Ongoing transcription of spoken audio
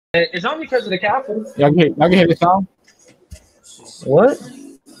It's only because of the capital. Y'all can hear the song? What?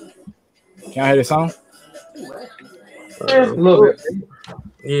 Can y'all hear the song? A little bit.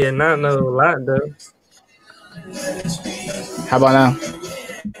 Yeah, not no lot though. How about now?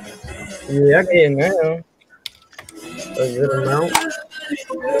 Yeah, I can hear now. A good amount.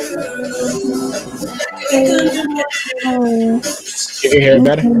 You can hear it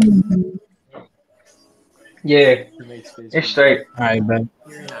better? Yeah, it's straight. All right, Ben.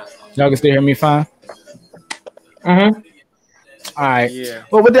 Y'all can still hear me fine? Mm-hmm. All right. Yeah.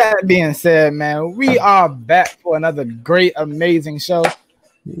 Well, with that being said, man, we are back for another great, amazing show.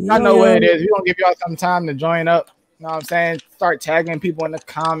 I know what it is. We're going to give y'all some time to join up. You know what I'm saying? Start tagging people in the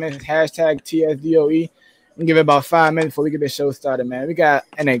comments, hashtag TSDOE. And give it about 5 minutes before we get the show started, man. We got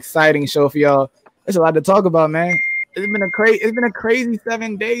an exciting show for y'all. There's a lot to talk about, man. It's been a crazy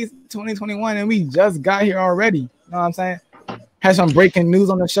 7 days, 2021, and we just got here already. You know what I'm saying? Had some breaking news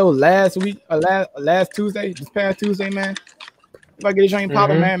on the show last week, last Tuesday, this past Tuesday, man. If I get a joint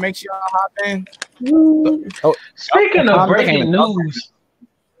popping, man, make sure y'all hop in. Speaking of breaking news,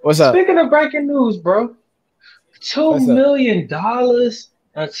 what's up? Speaking of breaking news, bro, $2 million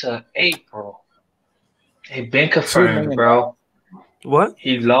until April. It been confirmed, bro. What?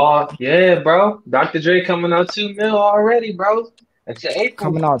 He lost. Yeah, bro. Dr. Dre coming out 2 mil already, bro. Until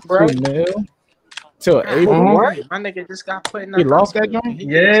April. Coming out bro. 2 mil? Till April? What? My nigga just got put in. He lost that joint?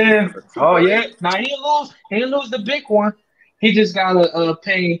 Yeah. Oh, yeah. Now, he didn't lose the big one. He just got to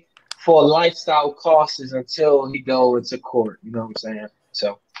pay for lifestyle costs until he go into court. You know what I'm saying?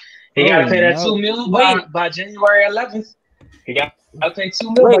 So, he got to pay that 2 mil by January 11th. He got to pay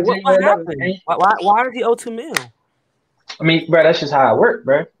 2 mil by January 11th. Why does he owe 2 mil? I mean, bro, that's just how it worked,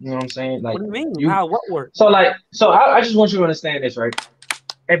 bro. You know what I'm saying? Like, what do you mean? How what works? So I just want you to understand this, right?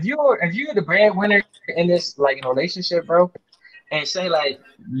 If you're the breadwinner in this relationship, bro, and say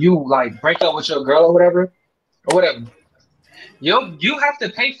you break up with your girl or whatever, you have to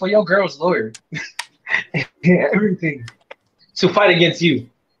pay for your girl's lawyer, everything, to fight against you.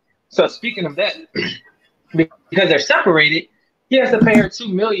 So speaking of that, because they're separated, he has to pay her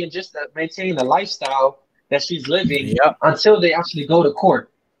 $2 million just to maintain the lifestyle that she's living until they actually go to court.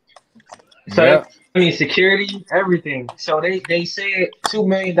 So I mean, security, everything. So they said $2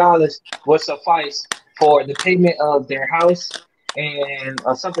 million would suffice for the payment of their house and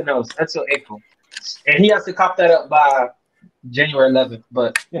something else until April. And he has to cop that up by January 11th.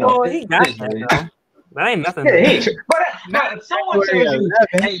 But he got that. That ain't nothing. Yeah, but if someone tells you,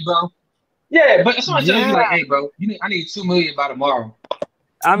 hey, bro. Yeah, but if someone tells you hey, bro, I need $2 million by tomorrow.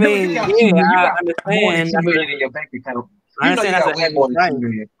 I mean, I understand. $2 million in your bank account. I understand that's a heavy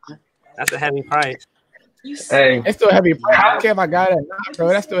price. That's a heavy price. Hey, it's still a heavy price. I don't care if I got it or not, bro.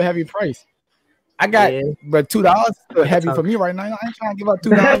 That's still a heavy price. I got, but $2 is still heavy for me right now. I ain't trying to give up $2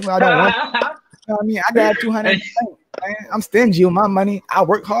 when I don't want it. You know what I mean? I got 200. I'm stingy with my money. I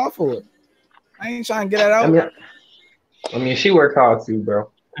work hard for it. I ain't trying to get that out. I mean, she worked hard too, bro.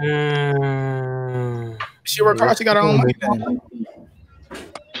 She worked hard. She got her own money. Then.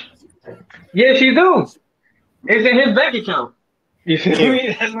 Yeah, she do. It's in his bank account. You feel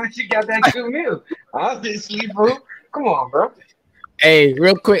me? That's why she got that $2 million. Obviously, bro. Come on, bro. Hey,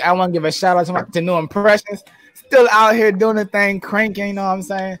 real quick, I want to give a shout out to New Impressions. Still out here doing the thing, cranking. You know what I'm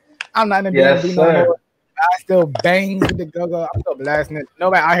saying? I'm not in the DMV no more. I still bang with the go-go. I'm still blasting it.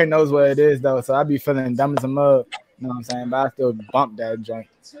 Nobody out here knows what it is though, so I be feeling dumb as a mug. You know what I'm saying? But I still bump that joint.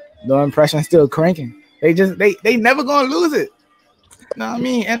 New Impressions still cranking. They never gonna lose it. You know what I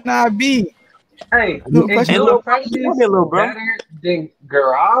mean? NIB. Hey, New Impressions better than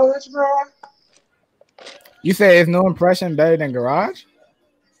Garage, bro. You say it's No Impression better than Garage?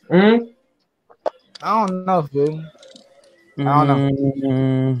 I don't know, fool. I don't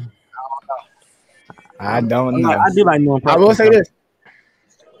know. I don't know. I do like No Impression.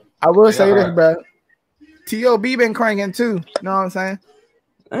 I will say this, bro. T.O.B. been cranking too. You know what I'm saying?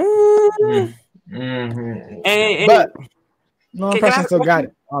 But No Impression still got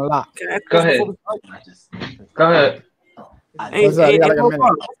it on lock. Go ahead. What's up? You got like a minute.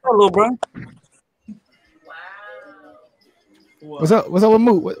 What's up, little bro? What's up with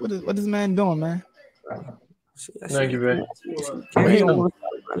Moot? What this man doing, man? Thank you, man.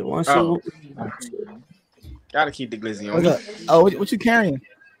 Gotta keep the glizzy on. What's up? Oh, what you carrying?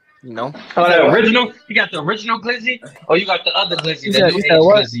 You know? Oh, the original? You got the original glizzy? Or you got the other glizzy?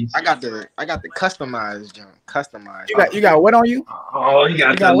 Glizzy? I got the customized junk. Customized. You got what on you? Oh, you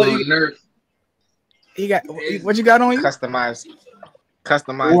got that little nerf. You got what you got on you? Customized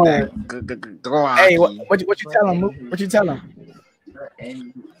that. Go on. Hey, what you tell him? What you tell him?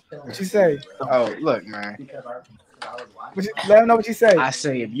 What you say? Oh, look, man. Let him know what you say. I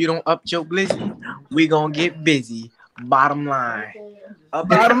say, if you don't up your blizzy, we gonna get busy. Bottom line.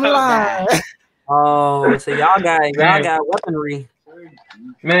 Bottom line. Oh, so y'all got weaponry.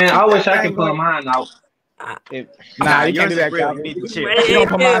 Man, I wish I could pull mine out. Nah, you can't do that, real. Calvin. You need to chill. You don't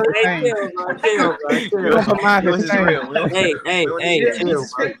put mine the same. You don't put mine the Yours is same. real. Hey, chill,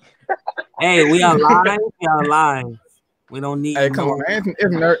 bro. Hey, we are live. We are live. We don't need. Hey, come on, man. It's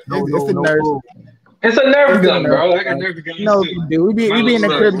the nurse. It's a nerf It's gun, a bro. nerf I got nerf guns No, too. dude, we be in the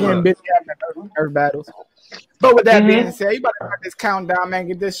crib getting busy having nerf battles. But with that being said, you about to start this countdown, man.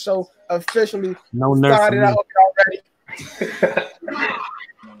 Get this show officially started. I hope y'all ready.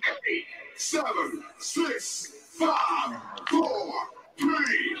 7, 6, 5, 4, 3,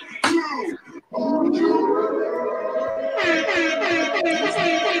 2, 1.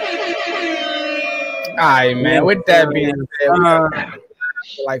 All right, man. With that being said, we got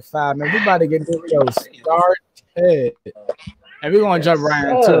like 5 minutes. We about to get this show started, and we're gonna jump right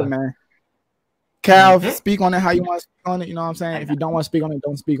into it, man. Cal, speak on it how you want to speak on it. You know what I'm saying? If you don't want to speak on it,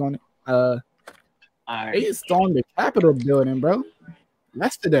 don't speak on it. They stormed the Capitol building, bro.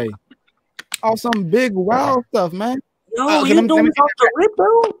 Yesterday. Oh, some big wild stuff, man. Yo, you doing off the rip,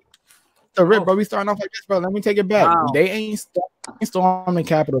 bro? The rip, bro. We starting off like this, bro. Let me take it back. Wow. They ain't storming the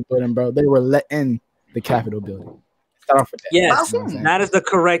Capitol building, bro. They were let in the Capitol building. Start off with that. Yes, that is the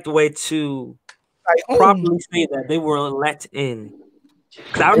correct way to properly say that. They were let in.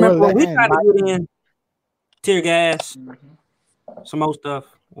 Because I remember when we tried to get in, tear gas, some more stuff.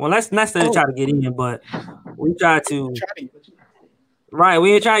 Well, let's not say try to get in, but we tried to. Right,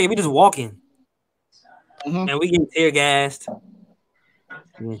 we ain't trying. We just walking, and we getting tear gassed,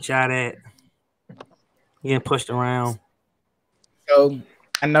 getting shot at, getting pushed around. So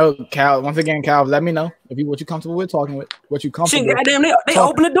I know Cal. Once again, Cal, let me know if what you comfortable with talking with. What you comfortable? Shit, goddamn, they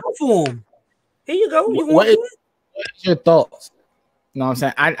open the door for him. Here you go. What's your thoughts? You know what I'm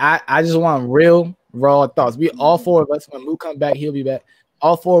saying? I just want real raw thoughts. We all 4 of us. When Luke come back, he'll be back.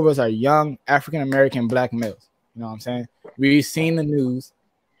 All 4 of us are young African American black males. You know what I'm saying? We've seen the news.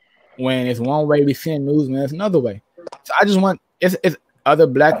 When it's one way, we've seen the news when it's another way. So I just want it's other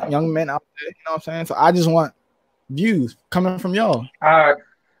black young men out there. You know what I'm saying? So I just want views coming from y'all. All right,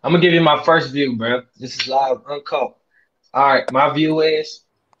 I'm gonna give you my first view, bro. This is live, uncut. All right, my view is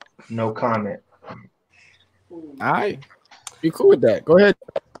no comment. All right, be cool with that. Go ahead.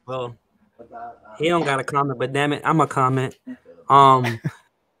 Well, he don't got a comment, but damn it, I'm a comment.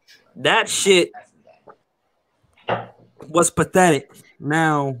 That shit was pathetic.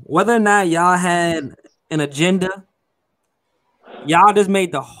 Now, whether or not y'all had an agenda, y'all just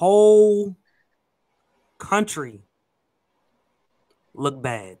made the whole country look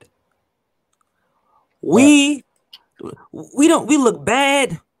bad. We look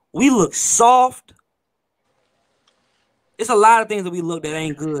bad. We look soft. It's a lot of things that we look that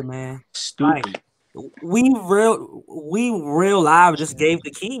ain't good, man. Stupid. Like, we real live just gave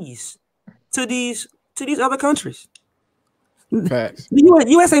the keys to these other countries. Facts. The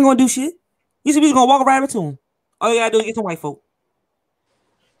US ain't gonna do shit. You see, we just gonna walk right into them. All you gotta do is get some white folk.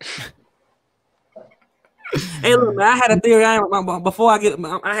 Hey, look, man, I had a theory.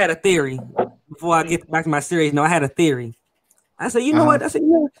 I had a theory before I get back to my series. No, I had a theory. I said, you know what? I said,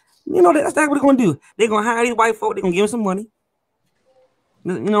 you know that's not what they're gonna do. They're gonna hire these white folk. They're gonna give them some money.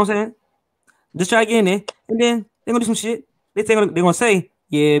 You know what I'm saying? Just try to get in there, and then they're gonna do some shit. They're gonna say,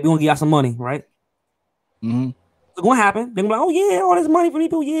 yeah, we're gonna give y'all some money, right? Mm-hmm. What's gonna happen? They're gonna be like, oh yeah, all this money for these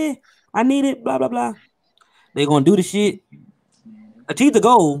people, yeah, I need it, blah blah blah. They're gonna do the shit, achieve the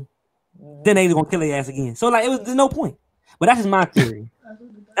goal, then they're gonna kill their ass again. So like, there's no point. But that's just my theory.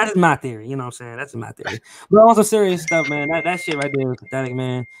 That is my theory. You know what I'm saying? That's my theory. But on some serious stuff, man, that shit right there was pathetic,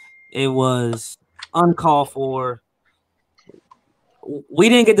 man. It was uncalled for. We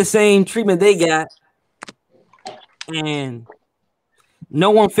didn't get the same treatment they got, and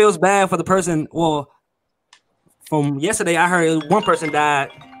no one feels bad for the person. Well, from yesterday, I heard 1 person died,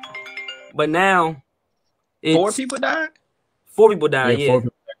 but now it's 4 people died. 4 people died. Yeah.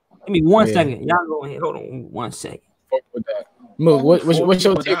 Give me 1 second. Y'all go ahead. Hold on 1 second. 4 people died. Mook, what's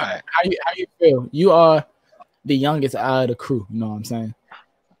your take? How you feel? You are the youngest out of the crew. You know what I'm saying?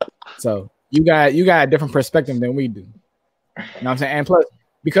 So you got a different perspective than we do. You know what I'm saying? And plus,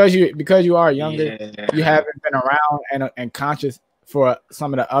 because you are younger, you haven't been around and conscious for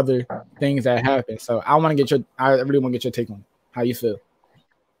some of the other things that happen. So I really want to get your take on it. How you feel?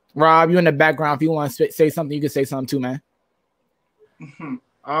 Rob, you in the background. If you want to say something, you can say something too, man.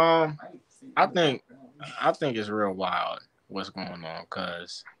 I think it's real wild what's going on,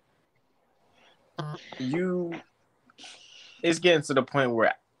 because it's getting to the point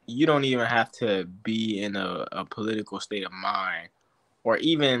where you don't even have to be in a political state of mind or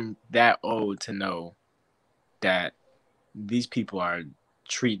even that old to know that these people are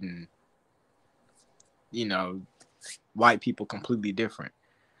treating, white people completely different.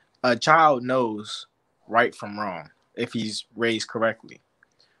 A child knows right from wrong if he's raised correctly.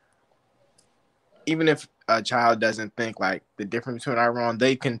 Even if a child doesn't think like the difference between right and wrong,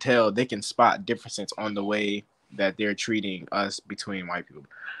 they can tell, they can spot differences on the way that they're treating us between white people.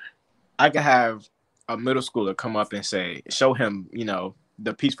 I could have a middle schooler come up and show him,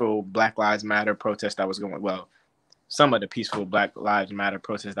 the peaceful Black Lives Matter protest that was some of the peaceful Black Lives Matter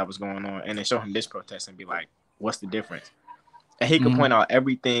protest that was going on, and then show him this protest and be like, what's the difference? And he could point out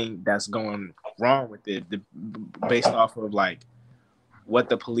everything that's going wrong with it, based off of like what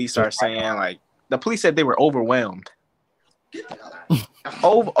the police are saying. Like the police said they were overwhelmed.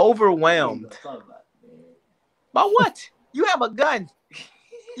 Overwhelmed. By what? You have a gun.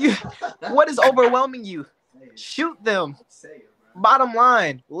 What is overwhelming you? Shoot them. Bottom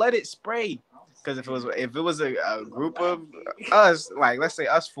line, let it spray. Because if it was a group of us, like let's say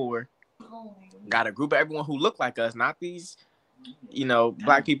us four, got a group of everyone who look like us, not these,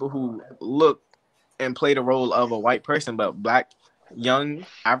 Black people who look and play the role of a white person, but Black young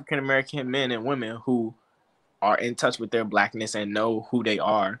African American men and women who are in touch with their Blackness and know who they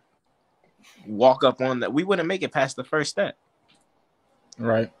are, walk up on that. We wouldn't make it past the first step.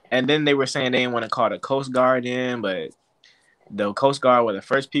 Right. And then they were saying they didn't want to call the Coast Guard in, but the Coast Guard were the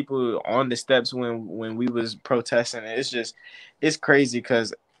first people on the steps when we was protesting. It's crazy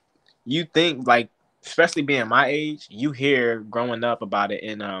because you think, like, especially being my age, you hear growing up about it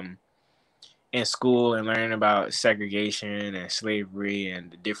in school and learning about segregation and slavery and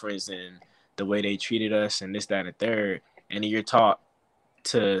the difference in the way they treated us and this, that, and the third. And you're taught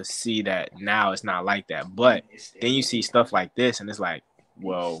to see that now it's not like that. But then you see stuff like this and it's like,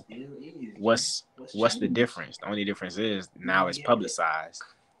 well, what's the difference? The only difference is now it's publicized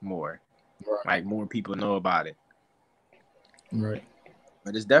more. Like more people know about it. Right.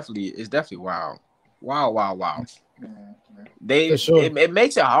 But it's definitely wild. Wow. It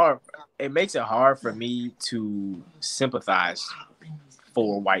makes it hard. It makes it hard for me to sympathize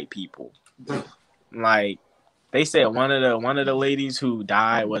for white people. Like they said one of the ladies who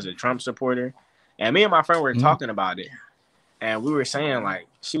died was a Trump supporter. And me and my friend were talking about it. And we were saying, like,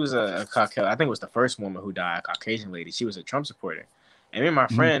 she was a Caucasian. I think it was the first woman who died, a Caucasian lady. She was a Trump supporter. And me and my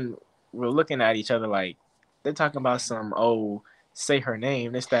friend were looking at each other like, they're talking about some, say her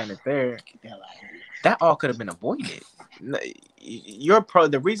name, this, that, and the third. That all could have been avoided.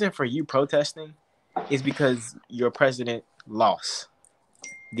 The reason for you protesting is because your president lost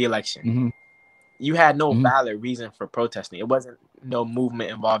the election. You had no valid reason for protesting. It wasn't no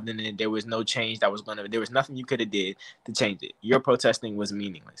movement involved in it. There was no change there was nothing you could have did to change it. Your protesting was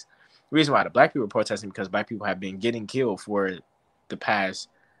meaningless. The reason why the Black people were protesting because Black people have been getting killed for the past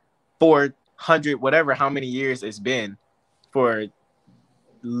 400, whatever, how many years it's been, for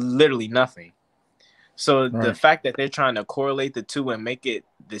literally nothing. So the fact that they're trying to correlate the two and make it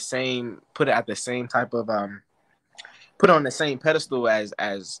the same, put it at the same type of, put on the same pedestal as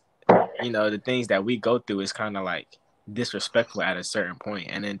the things that we go through is kind of like disrespectful at a certain point.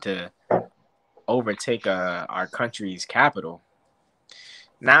 And then to overtake our country's capital,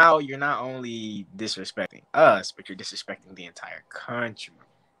 now you're not only disrespecting us, but you're disrespecting the entire country.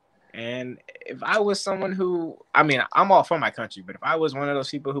 And if I was someone who, I'm all for my country, but if I was one of those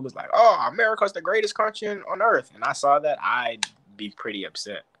people who was like, oh, America's the greatest country on earth, and I saw that, I'd be pretty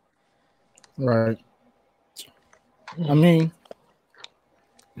upset. Right. I mean,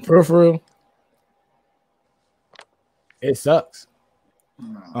 for real, it sucks.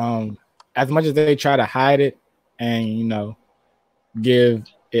 As much as they try to hide it and, give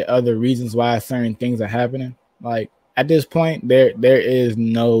it other reasons why certain things are happening, like, at this point, there is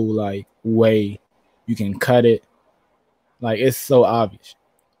no like way you can cut it. Like it's so obvious.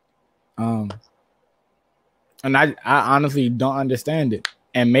 And I honestly don't understand it.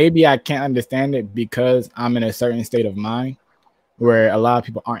 And maybe I can't understand it because I'm in a certain state of mind where a lot of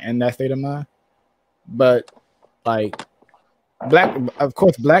people aren't in that state of mind. But like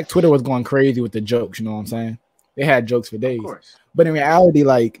Black Twitter was going crazy with the jokes, you know what I'm saying? They had jokes for days. But in reality,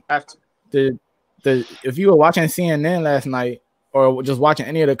 like if you were watching CNN last night or just watching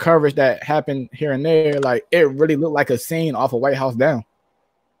any of the coverage that happened here and there, like it really looked like a scene off of White House Down. You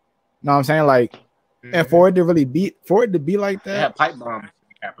know what I'm saying? Like, and for it to be like that, yeah, pipe bomb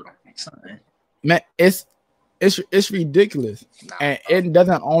Capitol. Man, it's ridiculous, and it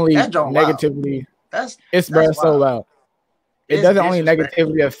doesn't only negatively. It's so loud. It doesn't only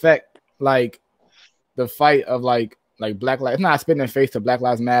negatively affect like the fight of like like Black Lives. It's not spitting in the face to Black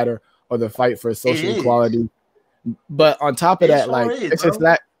Lives Matter or the fight for social equality. But on top of that, like it's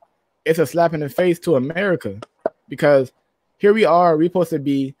a slap in the face to America, because here we are, we're supposed to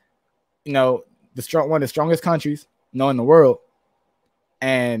be, you know, one of the strongest countries, you know, in the world,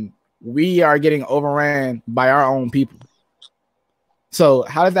 and we are getting overran by our own people. So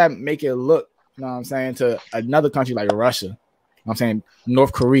how does that make it look, you know what I'm saying, to another country like Russia, you know what I'm saying,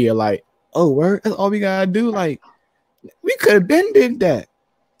 North Korea, like, oh, word, that's all we gotta do? Like, we could have been did that.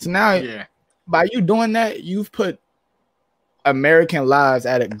 So now, by you doing that, you've put American lives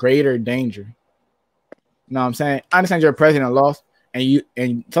at a greater danger. You know what I'm saying? I understand your president lost,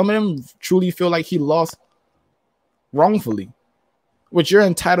 and some of them truly feel like he lost wrongfully, which you're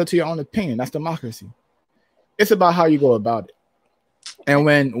entitled to your own opinion. That's democracy. It's about how you go about it. And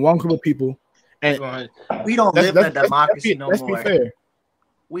when one group of people, and we don't live in a democracy no more. Let's be fair.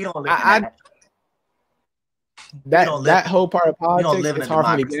 We don't live in that. That whole part of politics is hard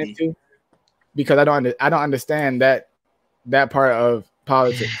for me to get into, because I don't understand that part of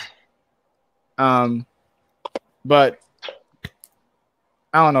politics. But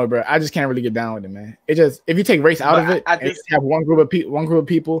I don't know, bro. I just can't really get down with it, man. It just, if you take race out of it, and just have one group of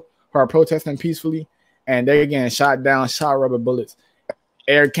people who are protesting peacefully, and they're getting shot down, shot rubber bullets,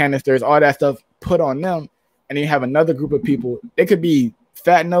 air canisters, all that stuff put on them, and then you have another group of people. They could be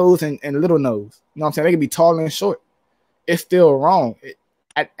fat nose and little nose. You know what I'm saying? They could be tall and short. It's still wrong.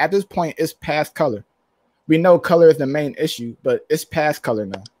 At this point, it's past color. We know color is the main issue, but it's past color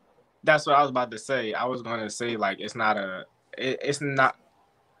now. That's what I was about to say. I was going to say, like, it's not.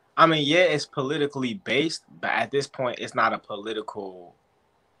 I mean, yeah, it's politically based, but at this point, it's not a political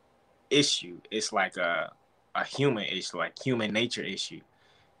issue. It's like a human issue, like human nature issue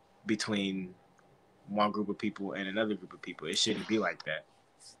between one group of people and another group of people. It shouldn't be like that.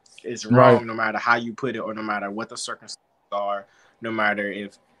 It's wrong no matter how you put it, or no matter what the circumstances are, no matter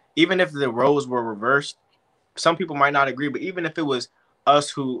even if the roles were reversed. Some people might not agree, but even if it was us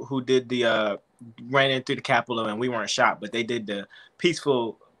who did the ran in through the Capitol and we weren't shot, but they did the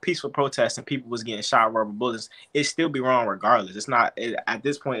peaceful protest and people was getting shot with rubber bullets, it still be wrong regardless. It's not at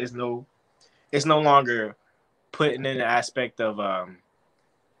this point. It's no longer putting in the aspect of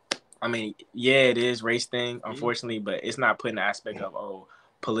I mean, yeah, it is race thing, unfortunately, but it's not putting the aspect of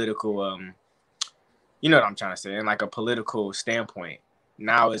political you know what I'm trying to say, in like a political standpoint.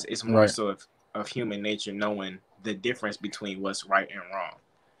 Now it's more so of human nature, knowing the difference between what's right and wrong,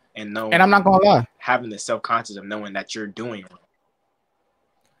 and I'm not gonna lie, having the self-conscious of knowing that you're doing wrong.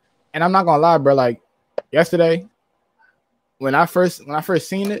 And I'm not gonna lie, bro. Like yesterday, when I first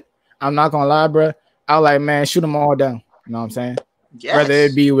seen it, I'm not gonna lie, bro. I was like, man, shoot them all down. You know what I'm saying? Yes. Whether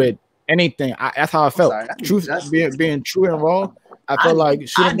it be with anything, that's how I felt. Being true and raw, I felt like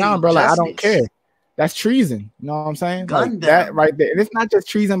shoot them down, bro. Like I don't care. That's treason. You know what I'm saying? Like that right there. And it's not just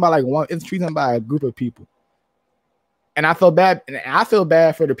treason by like one, it's treason by a group of people. And I feel bad,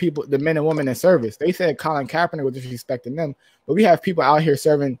 for the people, the men and women in service. They said Colin Kaepernick was disrespecting them, but we have people out here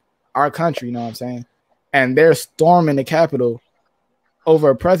serving our country, you know what I'm saying? And they're storming the Capitol over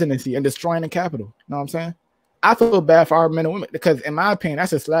a presidency and destroying the Capitol. You know what I'm saying? I feel bad for our men and women, because in my opinion,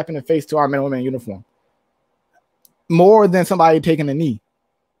 that's a slap in the face to our men and women in uniform. More than somebody taking a knee.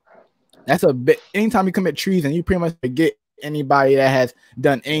 That's a bit. Anytime you commit treason, you pretty much forget anybody that has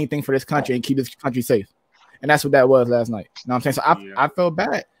done anything for this country and keep this country safe. And that's what that was last night. You know what I'm saying? So I felt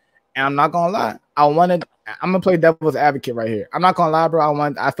bad. And I'm not gonna lie. I'm gonna play devil's advocate right here. I'm not gonna lie,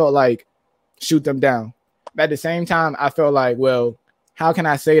 bro. I felt like shoot them down. But at the same time, I felt like, well, how can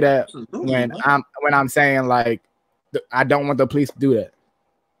I say that when I'm saying like I don't want the police to do that?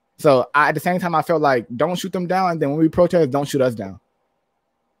 So at the same time, I felt like don't shoot them down, and then when we protest, don't shoot us down.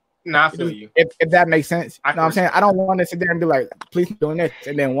 No, I feel you. If that makes sense. You know what I'm saying? I don't want to sit there and be like, police doing this,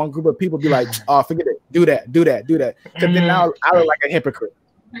 and then one group of people be like, oh, forget it. Do that. Because then now I look like a hypocrite.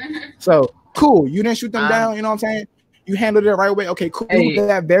 So cool. You didn't shoot them down, you know what I'm saying? You handled it the right way. Okay, cool. Hey, do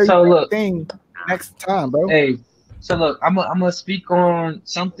that very thing next time, bro. Hey, so look, I'm gonna speak on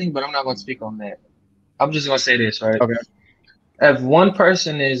something, but I'm not gonna speak on that. I'm just gonna say this, right? Okay. If one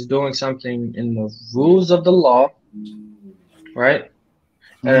person is doing something in the rules of the law, right?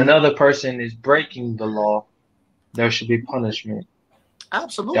 And another person is breaking the law, there should be punishment.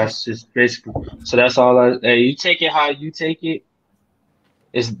 Absolutely. That's just basically. So that's all. Hey, you take it how you take it.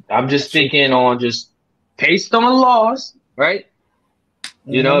 I'm just speaking on just based on laws, right?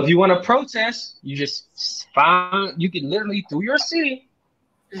 You know, if you want to protest, you just you can literally through your city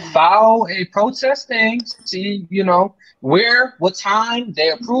file a protest thing. See, you know, what time they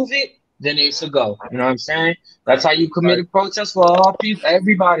approve it. Then it's to go. You know what I'm saying? That's how you commit a protest for all people,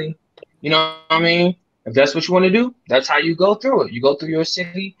 everybody. You know what I mean? If that's what you want to do, that's how you go through it. You go through your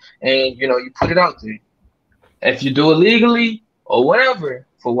city and, you know, you put it out there. If you do it legally or whatever,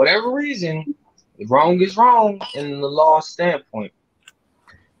 for whatever reason, wrong is wrong in the law standpoint.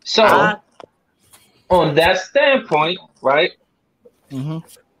 So, on that standpoint, right,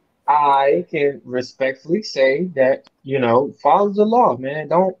 I can respectfully say that, you know, follow the law, man.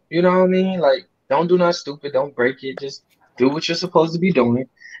 Don't, you know what I mean? Like, don't do nothing stupid. Don't break it. Just do what you're supposed to be doing.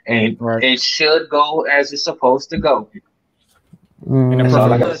 And it should go as it's supposed to go. That's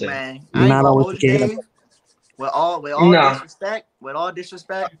all I gotta say. Man, I ain't gonna hold you, Dave. With all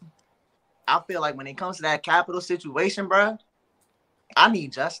disrespect, I feel like when it comes to that capital situation, bro, I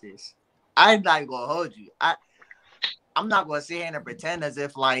need justice. I'm not gonna hold you. I'm not gonna sit here and pretend as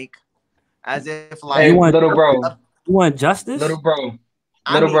if like hey, little bro. You want justice? Little bro.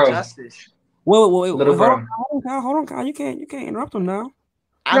 I need justice. Wait, little bro. Hold on, Kyle. You can't interrupt him now.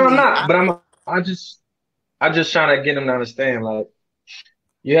 I'm not. But I'm just trying to get him to understand. Like,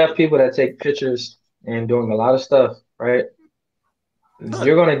 you have people that take pictures and doing a lot of stuff, right? Look,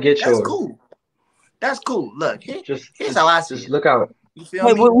 you're gonna get yours. Cool. That's cool. Look, here's how I see it. Look out. You feel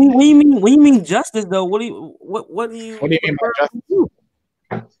me? What do you mean justice though? What do you mean by justice?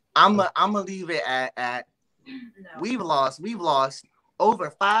 I'm gonna leave it at we've lost over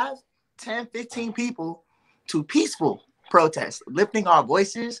 5, 10, 15 people to peaceful protests, lifting our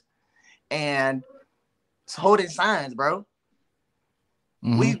voices and holding signs, bro.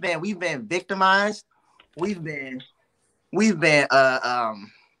 We've been victimized. We've been viewed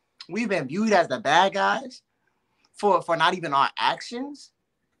as the bad guys for not even our actions,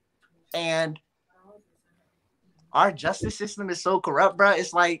 and our justice system is so corrupt, bro.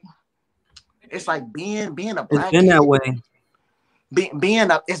 It's like being a black. It's been that way.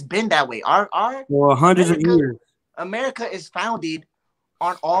 It's been that way. Our for hundreds of years. America is founded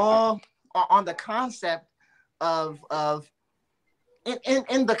on the concept of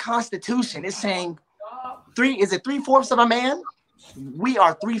in the Constitution. It's saying 3/4 of a man? We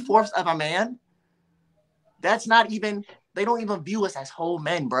are 3/4 of a man. That's not even. They don't even view us as whole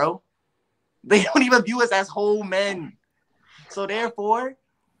men, bro. They don't even view us as whole men. So therefore,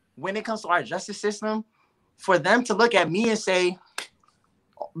 when it comes to our justice system, for them to look at me and say,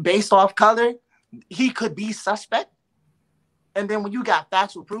 based off color, he could be suspect. And then when you got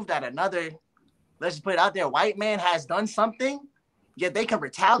factual proof that another, let's just put it out there, white man has done something, yet they can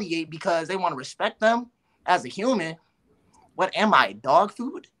retaliate because they want to respect them as a human. What am I, dog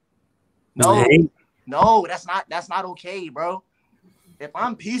food? No, no, that's not okay, bro. If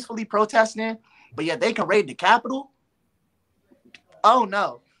I'm peacefully protesting, but yet they can raid the Capitol, oh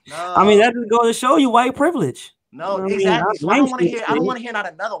no. I mean, that just goes to show you white privilege. No, you know exactly. So I don't want to hear not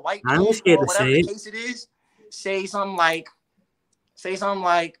another white man, or whatever the case it is, say something like,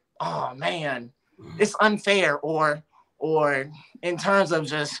 oh man, it's unfair, or in terms of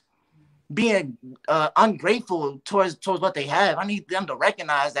just being ungrateful towards what they have. I need them to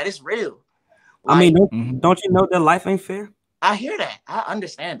recognize that it's real. Like, I mean, don't you know that life ain't fair? I hear that. I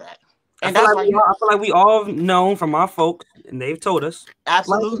understand that. And I feel like we all know from our folks, and they've told us,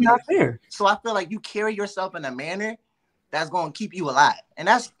 absolutely not fair. So I feel like you carry yourself in a manner that's going to keep you alive, and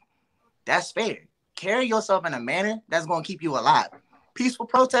that's fair. Carry yourself in a manner that's going to keep you alive. Peaceful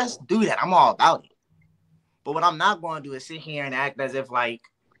protests, do that. I'm all about it. But what I'm not going to do is sit here and act as if like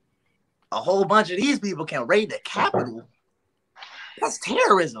a whole bunch of these people can raid the Capitol. That's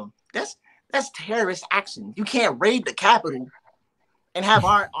terrorism. That's terrorist action. You can't raid the Capitol and have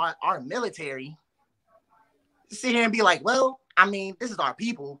our military sit here and be like, well, I mean, this is our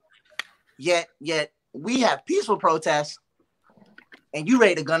people. Yet we have peaceful protests, and you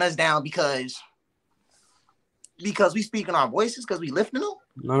ready to gun us down because we speak in our voices, because we lifting them?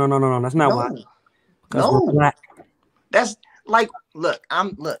 No. That's not why. No. We're black. That's like, look. I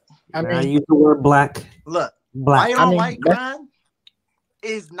use the word black. Look, black. White on white crime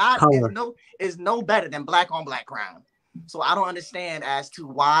is no better than black on black crime. So I don't understand as to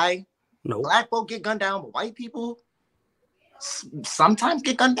why black folk get gunned down, but white people sometimes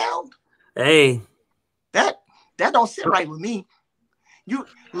get gunned down. Hey, that don't sit right with me. You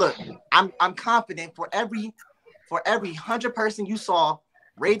look, I'm confident for every 100 person you saw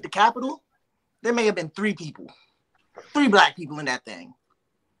raid the Capitol, there may have been 3 black people in that thing.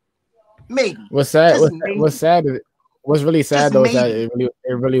 Maybe. What's really sad though is that it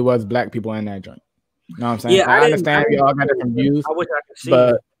really was black people in that joint. You know what I'm saying? Yeah, I understand we all got different views. I wish I could see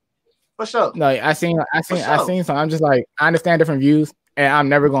but it. For sure. No, I seen some. I'm just like, I understand different views, and I'm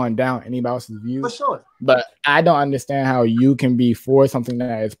never going down anybody else's views. For sure. But I don't understand how you can be for something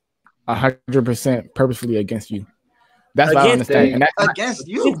that is 100% purposefully against you. That's what I understand. And that's against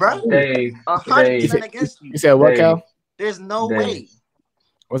you, bro. Dave, 100% against you. You said what, Dave. Cal? There's no Dave. way.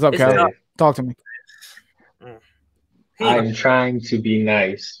 What's up, It's Cal? not- Talk to me. I'm trying to be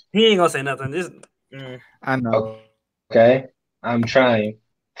nice. He ain't gonna say nothing. I know. Okay, I'm trying.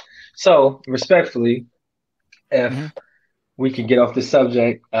 So, respectfully, if we could get off the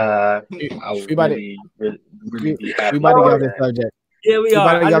subject, I would We about to- really be happy. We about to get off about this that. subject. Yeah, we are.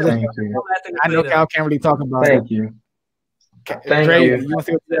 about to get off this Thank you. I know Cal can't really talk about it. Thank you. Thank Dre, you. you want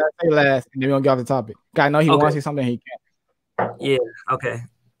to see what you gotta say last, and then we're gonna get off the topic. I know he Okay. wants to say something he can't. Yeah, okay.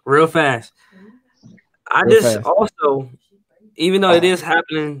 Real fast. I Real just fast. also, even though it is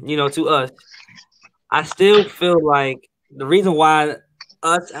happening, to us, I still feel like the reason why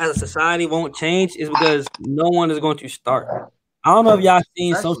us as a society won't change is because no one is going to start. I don't know if y'all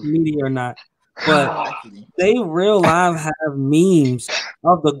seen social media or not, but they real live have memes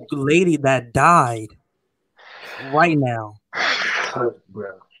of the lady that died right now.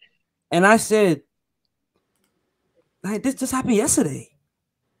 Bro. And I said, like, this just happened yesterday.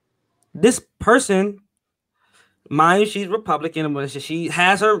 This person, mind you, she's Republican, but she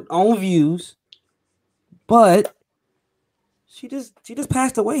has her own views, but she just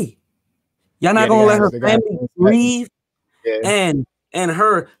passed away. Y'all not gonna let her family grieve, and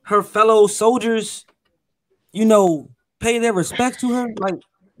her fellow soldiers, pay their respects to her. Like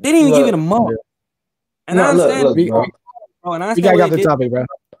they didn't even give it a month. And I understand, look, bro. and I You understand gotta what get off they the did. topic, bro.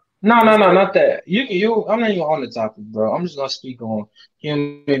 No, not that. You. I'm not even on the topic, bro. I'm just gonna speak on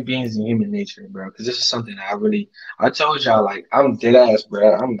human beings and human nature, bro. Because this is something that I told y'all, like, I'm dead ass,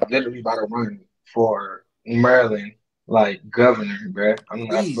 bro. I'm literally about to run for Maryland, like, governor, bro. I'm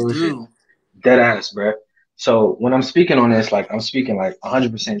not Please bullshit. do. Dead ass, bro. So when I'm speaking on this, like, I'm speaking like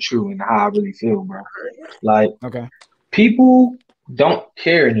 100% true and how I really feel, bro. Like, Okay. people don't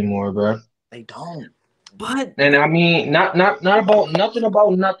care anymore, bro. They don't. But And I mean, not about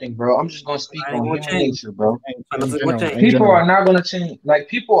nothing, bro. I'm just gonna speak I ain't on gonna human change. nature, bro. In People general. are not gonna change. Like,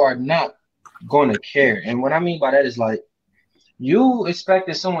 people are not gonna care. And what I mean by that is, like, you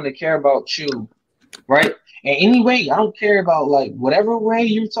expected someone to care about you, right? And anyway, I don't care about, like, whatever way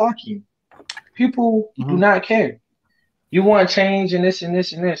you're talking. People do not care. You want change and this and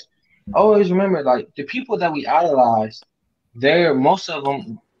this and this. Always remember, like, the people that we idolize, most of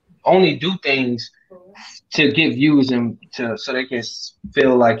them only do things to get views and so they can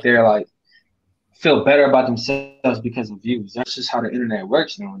feel like they're like feel better about themselves because of views. That's just how the internet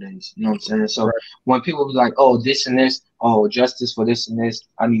works nowadays. You know what I'm saying? So when people be like, oh, this and this, oh, justice for this and this,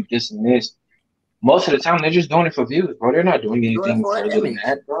 I need this and this. Most of the time, they're just doing it for views, bro. They're not doing anything further than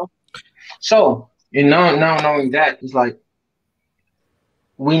that, bro. So, now knowing that, it's like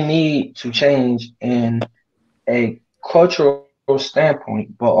we need to change in a cultural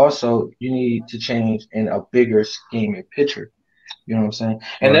standpoint, but also you need to change in a bigger scheme and picture. You know what I'm saying?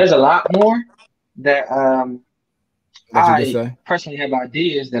 And there's a lot more that I personally have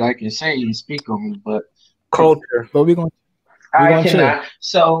ideas that I can say and speak on, but culture. But we're going I cannot.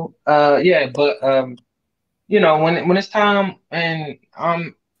 So but when it's time and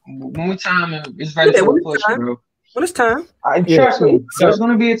when time is ready for a push, bro. When it's time, trust me, there's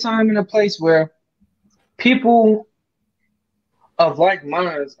gonna be a time and a place where people of like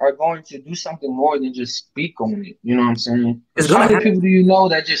minds are going to do something more than just speak on it. You know what I'm saying? How many people do you know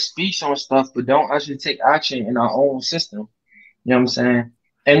that just speaks on stuff but don't actually take action in our own system? You know what I'm saying?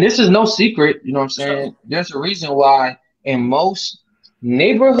 And this is no secret, you know what I'm saying? There's a reason why in most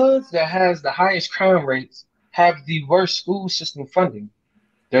neighborhoods that has the highest crime rates have the worst school system funding.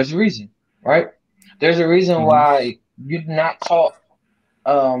 There's a reason, right? There's a reason why you're not taught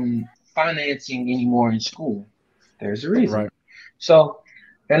financing anymore in school. There's a reason. Right. So,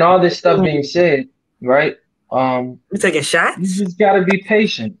 and all this stuff being said, right? You taking shots? You just gotta be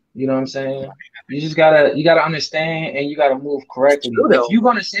patient. You know what I'm saying? You gotta understand and you gotta move correctly. If you're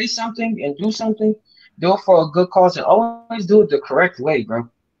gonna say something and do something, do it for a good cause and always do it the correct way, bro. You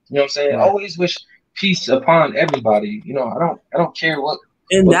know what I'm saying? Right. Always wish peace upon everybody. You know, I don't care what.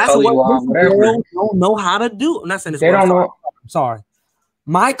 And what that's color what you are, whatever. Don't know how to do. I'm not saying this. They don't know. I'm sorry.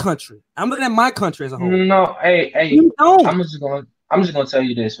 My country. I'm looking at my country as a whole. No, hey, you don't. I'm just gonna tell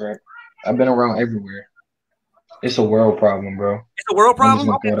you this, right? I've been around everywhere. It's a world problem, bro. It's a world problem.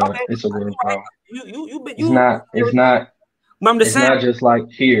 Okay. It's a world problem. It's not. It's not just like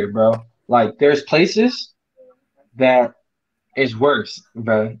here, bro. Like there's places that is worse,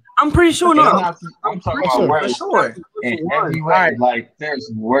 bro. I'm pretty sure not. I'm talking about worse. Sure. In every way, like there's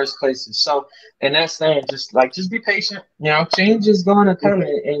worse places. So, and that's saying just be patient. You know, change is gonna come,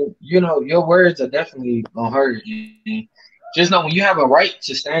 and you know your words are definitely gonna hurt. just know when you have a right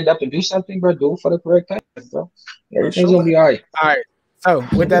to stand up and do something, bro, do it for the correct path, bro. Everything's gonna be all right. All right. So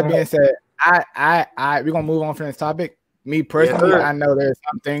with that being said, we're gonna move on from this topic. Me personally, I know there's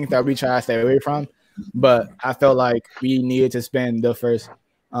some things that we try to stay away from, but I felt like we needed to spend the first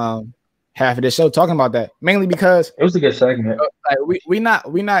half of the show talking about that, mainly because it was a good segment. Like we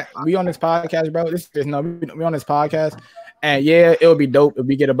on this podcast, bro. We on this podcast, and yeah, it would be dope if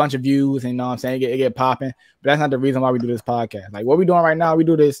we get a bunch of views and, you know what I'm saying, it get popping. But that's not the reason why we do this podcast. Like what we doing right now, we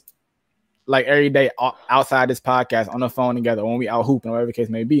do this like every day outside this podcast on the phone together when we out hooping, whatever the case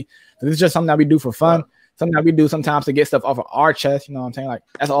may be. So this is just something that we do for fun, something that we do sometimes to get stuff off of our chest. You know what I'm saying? Like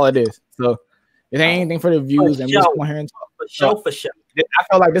that's all it is. So it ain't anything for the views, and we just come here and talk. For sure. I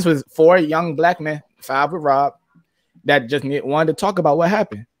felt like this was 4 young black men, 5 with Rob, that just wanted to talk about what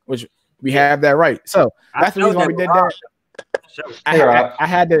happened, which we have that right. So that's the reason why we did that. I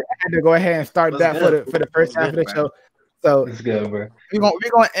had to go ahead and start that for the first half of the show. So it's good, bro. We're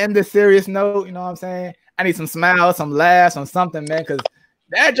gonna end this serious note. You know what I'm saying? I need some smiles, some laughs, some something, man, because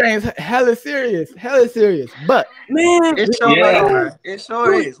that drain's hella serious. But man, it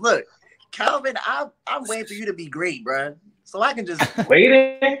sure is. Look, Calvin, I'm waiting for you to be great, bro. So I can just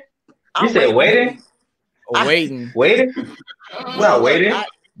waiting. You said waiting. Waiting. Well, waiting. I'm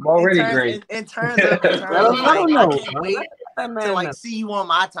already great. In terms of I don't know. I can't wait to like see you on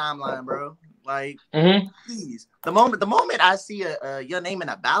my timeline, bro. Like, please. The moment I see your name in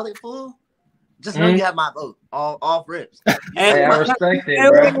a ballot pool, just know you have my vote. All rips. Hey, I respect it,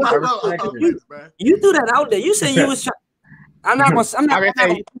 bro. You threw that out there. You said you was. I'm not gonna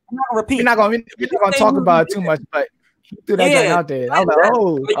repeat. We're not gonna talk about it too much, but he threw that thing out there. I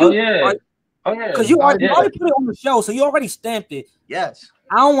was like, because you already put it on the show, so you already stamped it. Yes.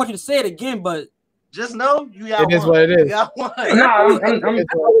 I don't want you to say it again, but just know you got it is what it is. You got one. I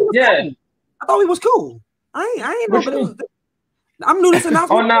thought he was cool. I ain't know, but it was. I'm new to this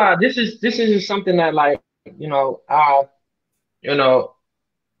announcement. Oh no, this is something that like I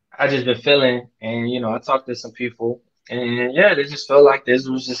just been feeling, and I talked to some people, and they just felt like this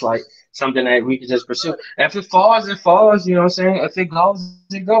was just like something that we could just pursue. If it falls, it falls. You know what I'm saying? If it goes,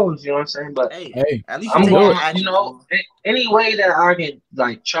 it goes. You know what I'm saying? But hey, at least I'm going. Any way that I can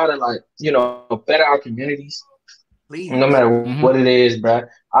like try to better our communities. Please. No matter what it is, bro.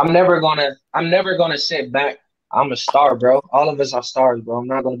 I'm never gonna sit back. I'm a star, bro. All of us are stars, bro. I'm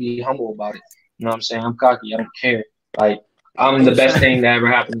not gonna be humble about it. You know what I'm saying? I'm cocky. I don't care. Like I'm the best thing that ever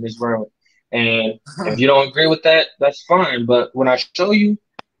happened in this world. And if you don't agree with that, that's fine. But when I show you,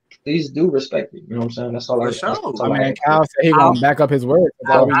 please do respect it. You know what I'm saying? That's all I show. I mean, Kyle said he gonna back up his word.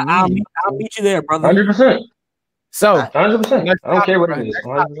 I'll meet you there, brother. 100%. So 100%. I don't care what it is.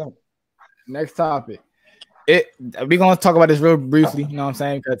 100%. Next topic. We're gonna talk about this real briefly, you know what I'm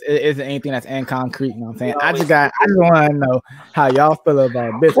saying? Because it isn't anything that's in concrete, you know what I'm saying? I just want to know how y'all feel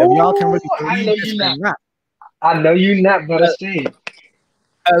about this. If y'all can really I know you not. I know you not, but I see.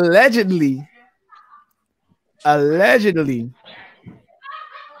 Allegedly,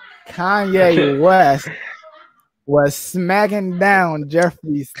 Kanye West was smacking down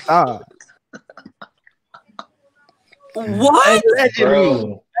Jeffree Star. What?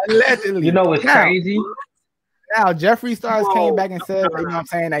 Allegedly. You know what's crazy? Now Jeffree Star came back and said, you know what I'm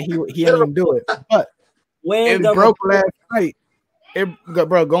saying, that he didn't even do it. But it broke last night.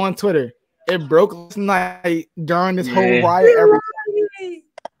 Bro, go on Twitter. It broke last night during this whole riot.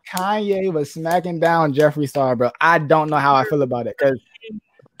 Kanye was smacking down Jeffree Star, bro. I don't know how I feel about it because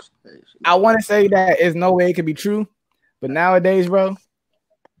I want to say that there's no way it could be true, but nowadays, bro,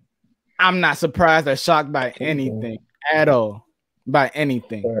 I'm not surprised or shocked by anything at all. By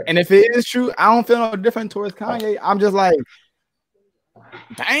anything. And if it is true, I don't feel no different towards Kanye. I'm just like,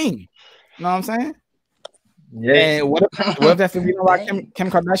 dang. You know what I'm saying? Yeah. And what if that's the reason why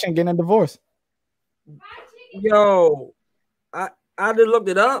Kim Kardashian getting a divorce? Yo, I just looked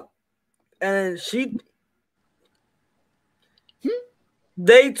it up, and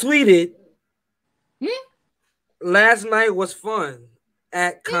they tweeted, last night was fun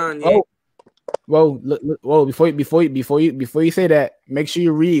at Kanye. Whoa, look, whoa! Before you say that, make sure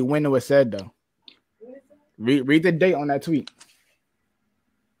you read when it was said though. Read the date on that tweet.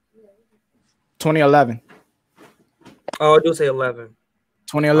 2011. Oh, I do say 11.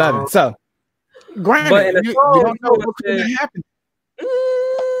 2011. So, granted, you don't know what could have happened.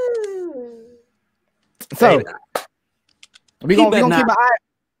 So, we're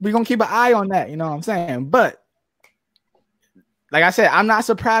gonna keep an eye on that. You know what I'm saying? But like I said, I'm not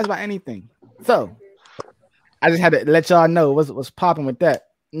surprised by anything. So, I just had to let y'all know what's popping with that.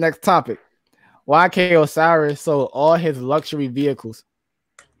 Next topic. YK Osiris sold all his luxury vehicles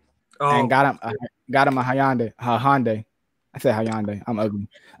and got him a Hyundai. I said Hyundai. I'm ugly.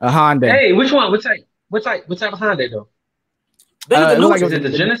 A Hyundai. Hey, which one? What type of Hyundai though? It looked like it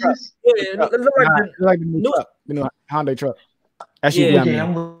was the Genesis. Yeah, it looked like the new truck, the new Hyundai truck. SUV. Yeah, I mean.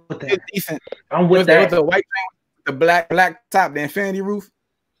 I'm with that. It's decent. I'm with that. With the white thing, the black top, the infinity roof.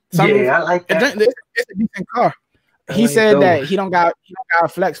 Yeah, I like that. It's a decent car. He said that he don't got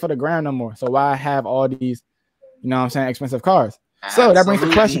flex for the ground no more. So why have all these, you know what I'm saying, expensive cars? So that brings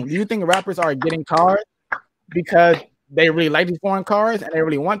the question: do you think rappers are getting cars because they really like these foreign cars and they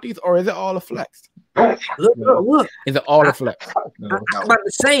really want these, or is it all a flex? Look. Is it all a flex? I was about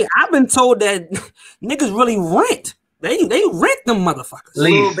to say, I've been told that niggas really rent. They rent them motherfuckers.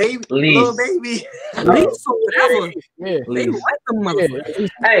 Little baby. Lease or whatever. Yeah. They rent them motherfuckers.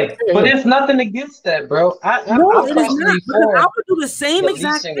 Hey, but there's nothing against that, bro. No, it is not. Because I would do the same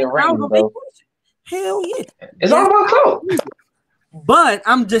exact thing. Hell yeah. It's all about clothes. But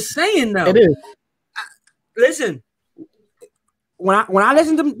I'm just saying though. It is. Listen, when I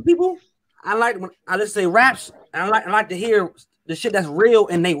listen to people, I listen to raps, and I like to hear the shit that's real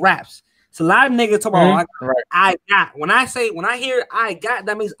in they raps. So a lot of niggas talk about I got. When I hear I got,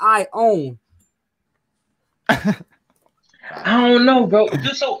 that means I own. I don't know, bro.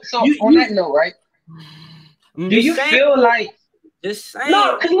 So on that note, right? Do you feel like just saying?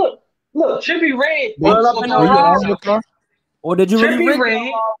 No, because look, Trippie Redd. Or did you Trippie really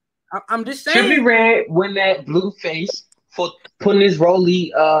Redd? I'm just saying. Trippie Redd win that blue face for putting his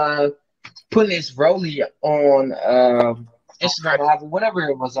rollie on Instagram Live or whatever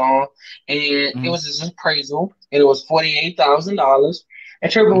it was on, and it was his appraisal, and it was $48,000.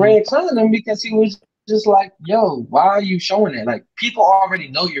 And Trippie Redd telling him because he was just like, "Yo, why are you showing it? Like, people already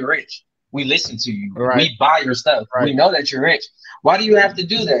know you're rich. We listen to you. Right. We buy your stuff. Right. We know that you're rich. Why do you have to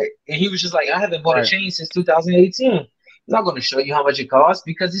do that?" And he was just like, "I haven't bought a chain since 2018. I'm not going to show you how much it costs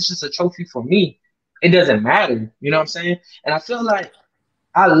because it's just a trophy for me. It doesn't matter." You know what I'm saying? And I feel like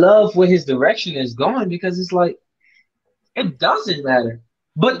I love where his direction is going because it's like, it doesn't matter.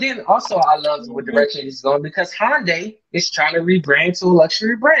 But then also I love what direction he's going because Hyundai is trying to rebrand to a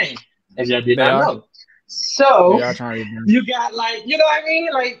luxury brand, if y'all did not know. So you got like, you know what I mean?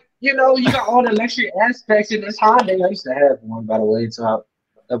 Like, you know, you got all the luxury aspects in this Hyundai. I used to have one, by the way, until I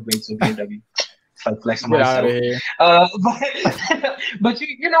upgraded to BMW. Like flexing myself. But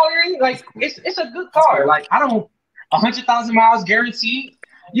you know what I mean? Like, it's a good car. Like, I don't 100,000 miles guaranteed.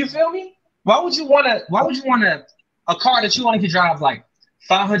 You feel me? Why would you want a car that you only can drive like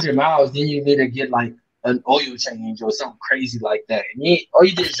 500 miles? Then you need to get like an oil change or something crazy like that. And all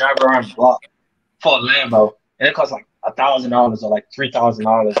you did is drive around the block for a Lambo, and it costs like $1,000 or like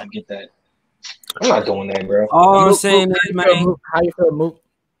 $3,000 to get that. I'm not doing that, bro. All I'm saying is, man, how you feel, Mook?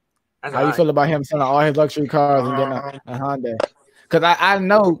 How you feel about him selling all his luxury cars and getting a Honda? Because I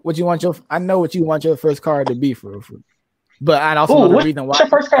know what you want your first car to be for. But I also know the reason why. What's your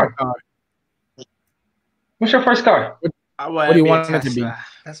first car? What's your first car? What do you want it to be?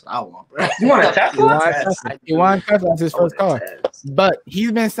 That's what I want, bro. You want a Tesla? You want a Tesla? That's his first car. But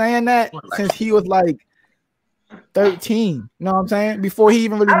he's been saying that since he was like 13. You know what I'm saying? Before he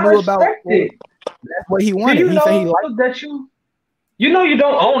even really knew about what he wanted. He said he liked that you know you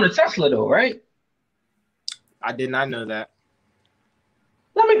don't own a Tesla though, right? I did not know that.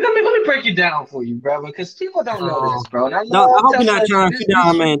 Let me break it down for you, bro, because people don't know this, bro. I hope you're not trying to feed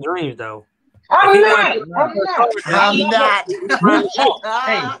down my man's dreams, though. I'm not.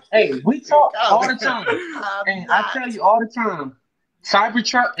 Hey, we talk all the time, and I tell you all the time,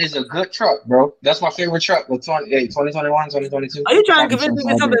 Cybertruck is a good truck, bro. That's my favorite truck. 2021, 2022. Are you trying to convince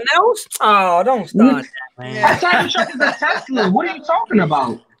me to something else? Oh, don't start that, man. Cybertruck is a Tesla. What are you talking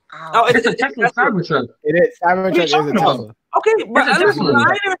about? Oh, it's a Tesla Cybertruck. It is. Cybertruck is a Tesla. Okay, bro. I ain't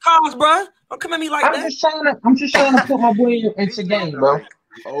in the cars, bro. Don't come at me like that. I'm just trying to put my boy into game, bro.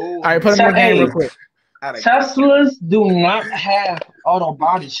 All right, put him in the game real quick. Teslas do not have auto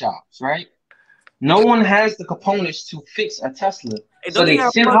body shops, right? No one has the components to fix a Tesla. So they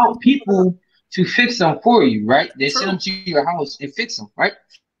send out people to fix them for you, right? They send them to your house and fix them, right?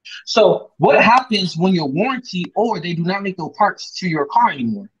 So what happens when your warranty or they do not make those parts to your car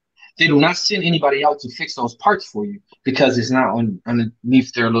anymore? They do not send anybody out to fix those parts for you because it's not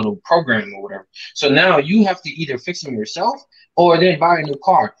underneath their little program or whatever. So now you have to either fix them yourself or then buy a new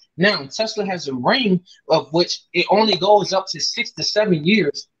car. Now, Tesla has a ring of which it only goes up to 6 to 7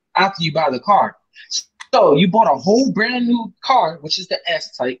 years after you buy the car. So you bought a whole brand new car, which is the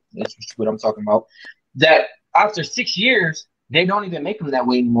S-Type, that's what I'm talking about, that after 6 years, they don't even make them that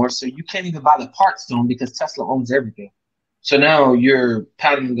way anymore. So you can't even buy the parts to them because Tesla owns everything. So now you're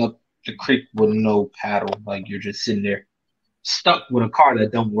paddling up the creek with no paddle. Like you're just sitting there stuck with a car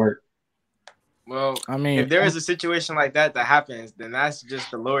that don't work. Well, I mean, if there is a situation like that happens, then that's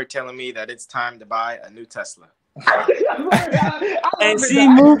just the Lord telling me that it's time to buy a new Tesla. And see,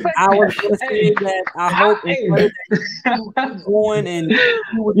 Mook, I was gonna say that I hope and pray that you going and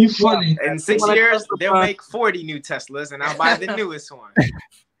you funny. In 6 years, they'll make 40 new Teslas, and I'll buy the newest one.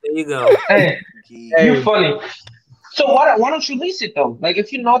 There you go. Hey, you funny. So why don't you lease it though? Like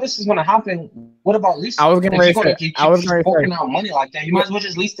if you know this is gonna happen, what about leasing? I was gonna say, forking out money like that. You might as well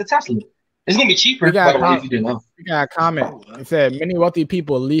just lease the Tesla. It's gonna be cheaper. We got by the way, if you didn't know. We got a comment. It said many wealthy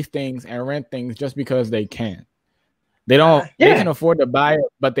people lease things and rent things just because they can. They don't. They can afford to buy it,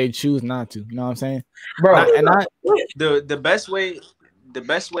 but they choose not to. You know what I'm saying, bro? The best way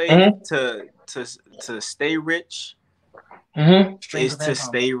to stay rich is to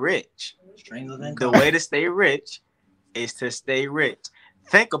stay rich. The way to stay rich is to stay rich.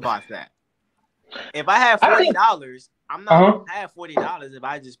 Think about that. If I have $40, I'm not gonna have $40 if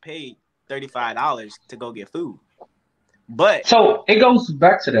I just paid $35 to go get food. But so it goes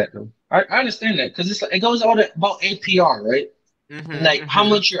back to that though. I understand that because it goes all about APR, right? Like how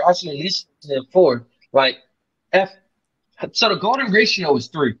much you're actually leasing it for. Like so the golden ratio is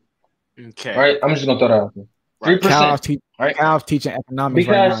 3. Okay. Right. I'm just gonna throw that out there. 3%. Right. Kyle's teaching economics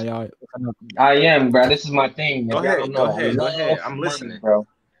because right now, y'all. I am, bro. This is my thing. Go ahead. I'm listening, bro.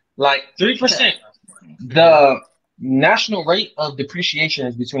 Like 3%. The national rate of depreciation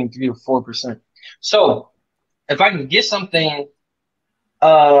is between 3 to 4%. So if I can get something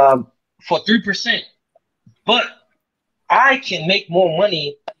for 3%, but I can make more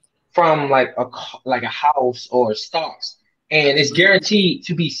money from like a house or stocks, and it's guaranteed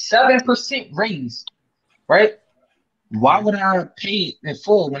to be 7% raised, right? Why would I pay it in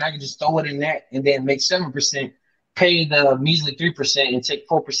full when I can just throw it in that and then make 7%, pay the measly 3%, and take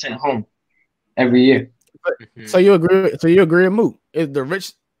 4% home every year? So you agree? So you agree with Mook? Is the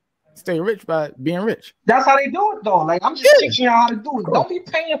rich stay rich by being rich? That's how they do it, though. Like I'm just teaching y'all how to do it. Don't be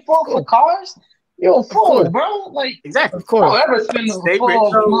paying full for cars. You're a fool, bro. Like exactly. Of course. Don't ever spend a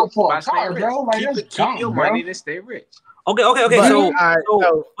full month for a car, bro. Like keep your money to stay rich. Okay. But, So, do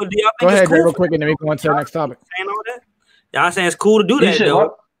y'all think go ahead, real quick, and then we go on to the next topic. Saying all that? Y'all saying it's cool to do that,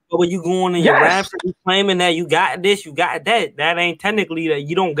 though. But when you going in your raps and you claiming that you got this, you got that, that ain't technically that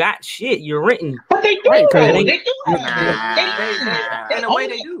you don't got shit. You're renting. But they do. Right, they do. In a way,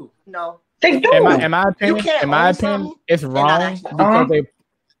 they do. No, they do. In my opinion, it's wrong because they.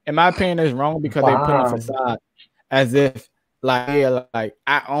 In my opinion, it's wrong because they put a facade as if like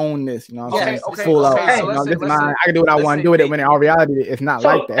I own this. You know what I'm saying? Okay, full out. Hey, you know, this is mine. I can do what I want to do with it. When in all reality, it's not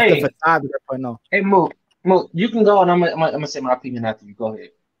like that. It's the facade that they're putting on. Hey, Mook, you can go, and I'm gonna say my opinion after you. Go ahead.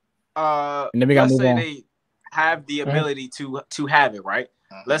 And then we gotta let's move say on. they have the ability to have it, right?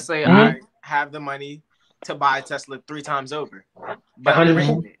 Let's say I have the money to buy a Tesla 3 times over, but I'm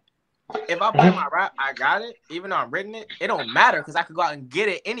renting it. If I buy my rap, I got it. Even though I'm renting it, it don't matter because I could go out and get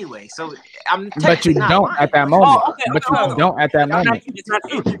it anyway. So I'm. But you don't at that moment. But you don't at that moment. It's not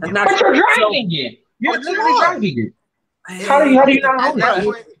true. That's But not true. you're driving it. You're literally driving it. How do you not own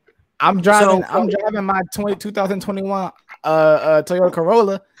that? I'm driving my 2021 Toyota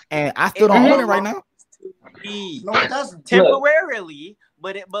Corolla, and I still don't own it right now. No, it doesn't. Temporarily,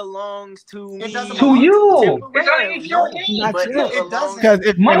 but it belongs to me. To you. It's not your name. It doesn't. Because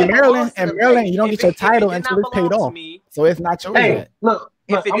if in Maryland, you don't get your title until it's paid off. So it's not yours yet. Look,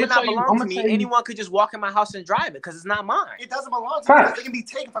 if it did not belong to me, anyone could just walk in my house and drive it because it's not mine. It doesn't belong to you because it can be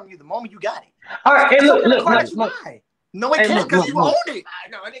taken from you the moment you got it. All right, hey, look. No, it can't because you own it.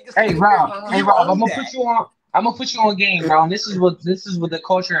 Hey, Rob, I'm gonna put you on game, bro. And this is what the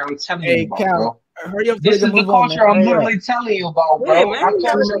culture I'm telling you about, bro. Hurry up! This is the culture I'm literally telling you about, bro. We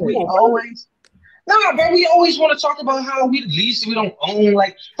always want to talk about how we lease, we don't own.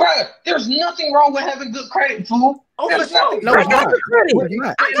 Like, bro, there's nothing wrong with having good credit, fool. There's nothing. No, it's not.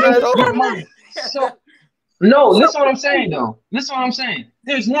 So, no, listen what I'm saying, though. Listen what I'm saying.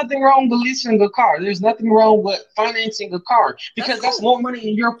 There's nothing wrong with leasing a car. There's nothing wrong with financing a car because that's more money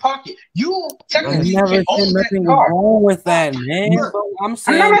in your pocket. You technically can own that car. Wrong with that, man. I'm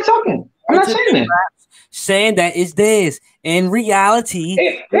saying. I'm not talking. I'm not saying that. Saying that it's theirs. In reality,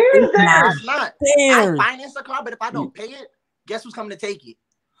 it's not theirs. I finance a car, but if I don't pay it, guess who's coming to take it?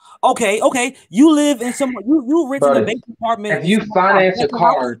 Okay. You live in some. You rent in a basement apartment. If you finance a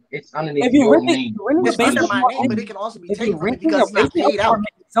car, it's underneath your name. It's under my name, but it can also be taken from me because it's not paid out.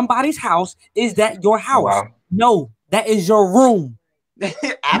 Somebody's house, is that your house? Wow. No, that is your room.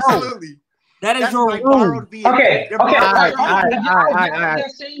 Absolutely. That is your room. Okay. All right.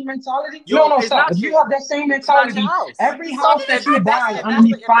 That same mentality. No, stop. If you have that same mentality, every house that you buy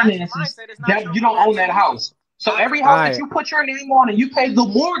underneath finances, that you don't own that house. So every house that you put your name on and you pay the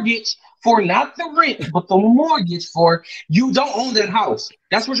mortgage for not the rent, but the mortgage for, you don't own that house.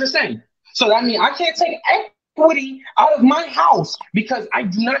 That's what you're saying. So that means I can't take equity out of my house because I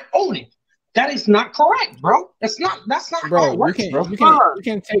do not own it. That is not correct, bro. That's not bro, how it works, you bro.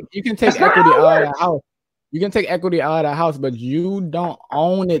 can take equity out of the house. You can take equity out of the house, but you don't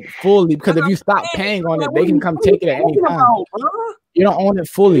own it fully because if you stop paying on it, they can come take it at any time. You don't own it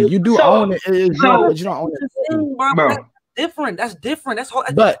fully. You do own it, but you don't own it fully. Bro. Different. That's different. That's whole.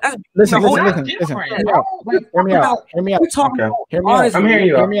 But listen. Hear me out. Okay. Hear me out. I'm hearing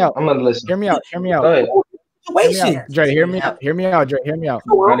you. Hear me out. I'm gonna listen. Hear me out. Go ahead. Dre, hear me out. Hear me out, Dre. Hear me out.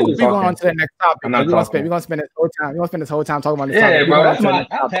 We're going on to the next topic. We're gonna spend this whole time. We're gonna spend this whole time talking about this topic. Yeah, bro.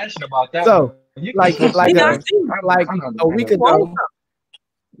 I'm passionate about that. So, like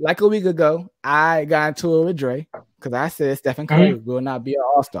a week ago, I got into it with Dre because I said Stephen Curry will not be an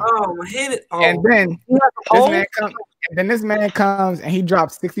All-Star. Oh, hit it. Oh. And then this man comes and he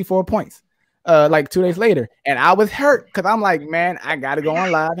drops 64 points. Like 2 days later, and I was hurt because I'm like, man, I gotta go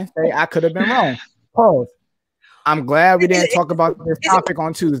on live and say I could have been wrong. Pause. I'm glad we didn't talk about this topic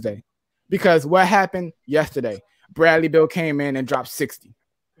on Tuesday because what happened yesterday? Bradley Beal came in and dropped 60.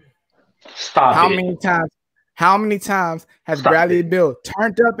 How many times has Bradley Beal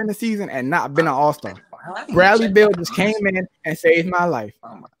turned up in the season and not been an All-Star? Bradley Beal just came in and saved my life.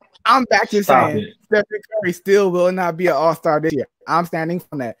 I'm back to saying Stephen Curry still will not be an All-Star this year. I'm standing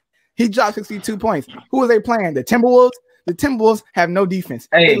from that. He dropped 62 points. Who was they playing? The Timberwolves? The Timberwolves have no defense.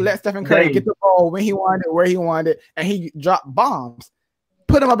 They let Stephen Curry get the ball when he wanted it, where he wanted it, and he dropped bombs.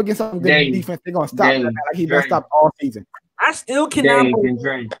 Put him up against some good defense. They're going to stop him like he's been stopped all season. I still cannot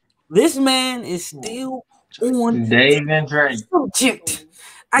believe this man is still on Dave and Dre. Subject.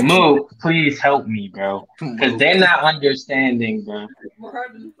 Mook, please help me, bro. Because they're not understanding, bro.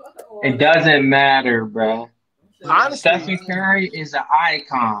 It doesn't matter, bro. Honestly, Stephen Curry is an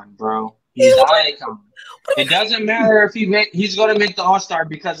icon, bro. He's an icon. It doesn't matter if he's going to make the All-Star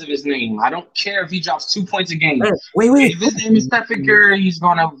because of his name. I don't care if he drops 2 points a game. Wait. If his name is Stephen Curry, he's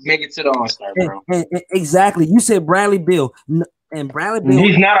going to make it to the All-Star, bro. Exactly. You said Bradley Beal. And Bradley Beal.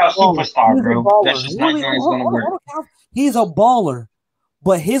 He's not a superstar, bro. That's just not how it's going to work. He's a baller.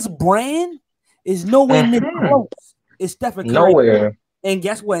 But his brand is nowhere near close. It's Stephen Curry. Nowhere. And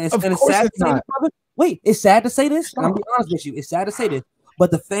guess what? It's sad to say this, brother. Wait, it's sad to say this. I'm be honest with you. It's sad to say this. But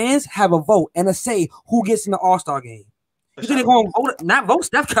the fans have a vote and a say who gets in the All-Star game. You think they're going to vote, not vote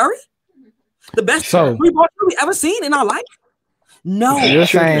Steph Curry? The best three-ball we ever seen in our life? No. You're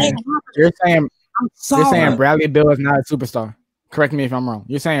saying Bradley Beal is not a superstar. Correct me if I'm wrong.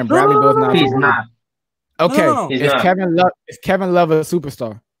 You're saying Bradley Beal is not a superstar. He's not. Okay. Is Kevin Love a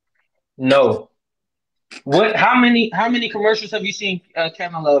superstar? No. What? How many commercials have you seen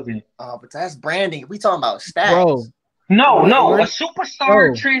Kevin Love in? But that's branding. We talking about stats, bro. No. A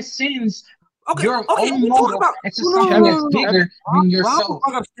superstar transcends your own model into something that's bigger than yourself.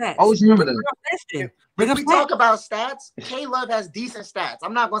 Always remember that. When we talk about stats, K-Love has decent stats.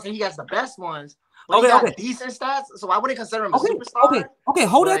 I'm not going to say he has the best ones, but he got decent stats, so I wouldn't consider him a superstar. Okay.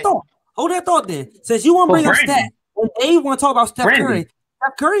 Hold that thought then. Since you want to bring up stats, and they want to talk about Steph Curry.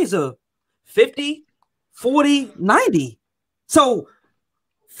 Steph Curry's a 50, 40, 90. So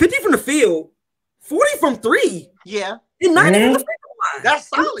 50 from the field, 40 from three. Yeah. And 90 from the field line. That's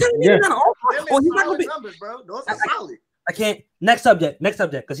solid. He's not gonna be numbers, bro. Those are solid. I can't. Next subject,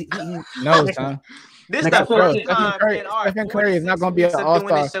 because he no, son. This Stephen Curry is not going to be an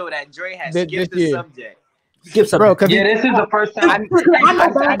All-Star. Show that Dre has skipped the subject. Bro, because this is the first time I need my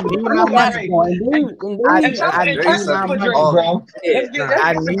money.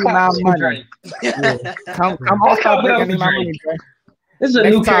 Come off topic. I need my money, Dre. This is a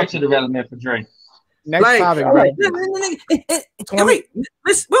new character development for Dre. Next topic, bro. Wait,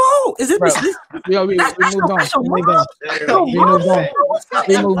 whoa, is it?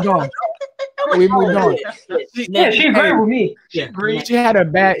 We moved on. Yeah, she agreed with me. She had a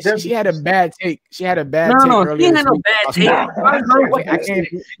bad take. She had a bad take. No, she had no bad take.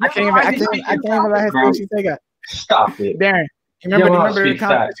 I can't even let her say what she said. Stop it, Darren. Remember the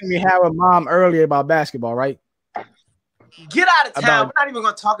conversation we had with Mom earlier about basketball, right? Get out of town. We're not even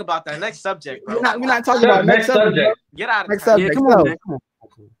going to talk about that. Next subject, bro. We're not talking about next subject. Get out of next town. Subject. Come on, man. All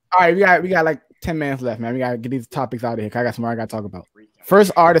right, we got like 10 minutes left, man. We got to get these topics out of here. I got some more I got to talk about.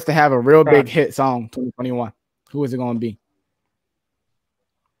 First artist to have a real big hit song 2021. Who is it going to be?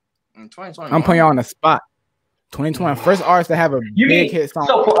 In 2021. I'm putting you on the spot. 2021. First artist to have a big hit song.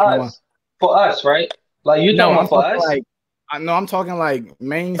 So for us, right? Like you talking about for us? Like, I'm talking like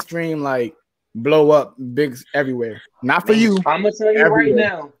mainstream, like blow up, big everywhere. Not for you. I'm gonna tell you right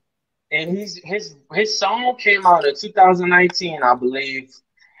now. And his song came out in 2019, I believe.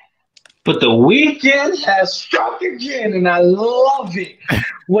 But the weekend has struck again, and I love it.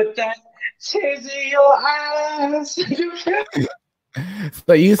 With that tears in your eyes.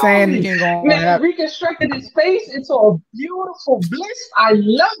 So you saying you can go Man, reconstructed his face into a beautiful bliss. I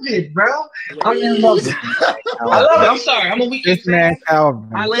love it, bro. I'm in love with it. I love it. I'm sorry. I'm a weekend fan. I love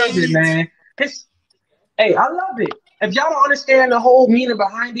it, man. Hey, I love it. If y'all don't understand the whole meaning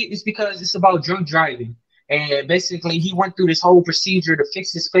behind it, it's because it's about drunk driving. And basically, he went through this whole procedure to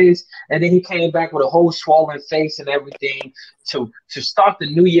fix his face, and then he came back with a whole swollen face and everything to start the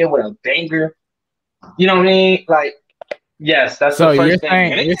new year with a banger. You know what I mean? Like, yes, that's so the first you're thing.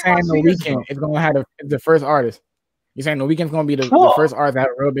 saying you're saying the weekend is going to have the first artist. You're saying the weekend's going to be the first artist that had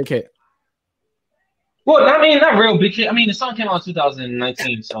a real big hit. Well, I mean, not real big hit. I mean, the song came out in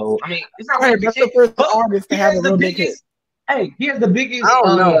 2019, so I mean, it's not Right, really that's big the first hit, artist to have a real big hit. Hey, he has the biggest. I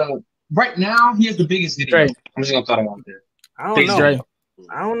don't know. Right now, he has the biggest video. Drake. I'm just gonna throw it out there. I don't Big know. Drake.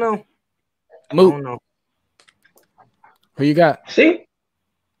 I don't know. I Moot. don't know. Who you got? See,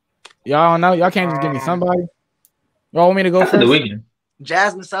 Y'all don't know. Y'all can't just give me somebody. Y'all want me to go that's first? the weekend.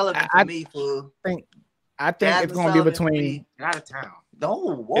 Jasmine Sullivan for me, fool. I think it's going to be between. Get out of town.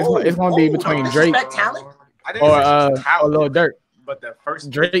 No, It's going to be between Drake talent. or Lil Durk. But the first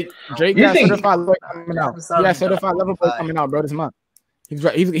Drake You got think- certified Lover Boy coming out. He got certified Lover Boy coming out, bro, this month. He's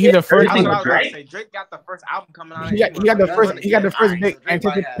the first. I think Drake got the first album coming out. He got the first big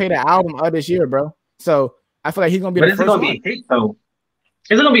anticipated album of this year, bro. So I feel like he's gonna be But the is it first gonna one. be a hit though?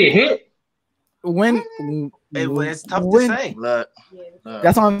 Is it gonna be a hit? It's tough to say. Look,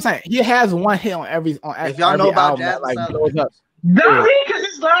 That's what I'm saying. He has one hit on every if y'all know about album that, Jasmine like Sullivan, blows up. No, because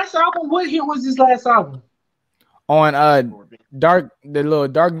his last album. What hit was his last album? On the little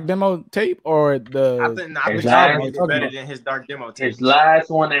dark demo tape or the I think His the last- album is better than his dark demo tape. His last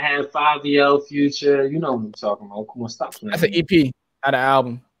one that had 5 Future. You know what I'm talking about. Come on, stop. that's an EP, not an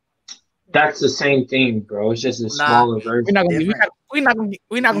album. That's the same thing, bro. It's just a smaller version. We're not gonna These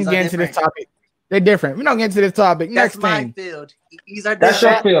get are into this different. topic. They're different. We're not getting into this topic. that's Next my thing. field. These are That's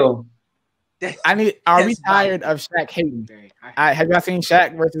your different. feel. Are we That's tired of Shaq hating? Have y'all seen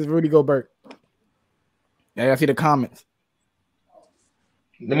Shaq versus Rudy Gobert? Yeah, y'all see the comments.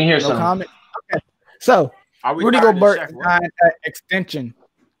 Let me hear No something. comment. Okay. So Rudy tired of Gobert Shaq what? signed an extension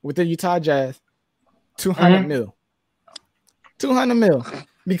with the Utah Jazz, 200 mil. 200 mil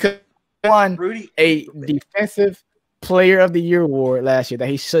because he won Rudy, a defensive player of the year award last year that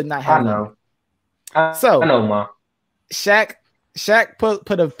he should not have. I know. So I know, Ma. Shaq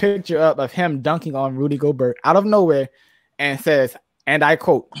put a picture up of him dunking on Rudy Gobert out of nowhere and says, and I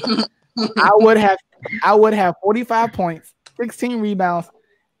quote, I would have 45 points, 16 rebounds,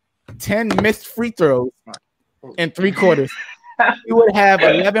 10 missed free throws in 3 quarters. He would have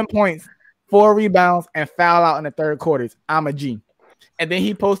 11 points, 4 rebounds, and foul out in the third quarters. I'm a G. And then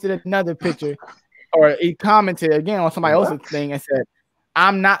he posted another picture, or he commented again on somebody else's thing and said,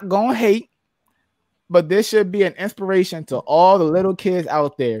 I'm not gonna hate, but this should be an inspiration to all the little kids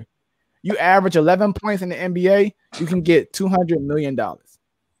out there. You average 11 points in the NBA, you can get $200 million.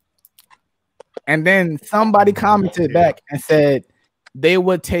 And then somebody commented back and said they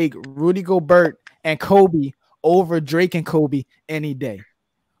would take Rudy Gobert and Kobe over Drake and Kobe any day.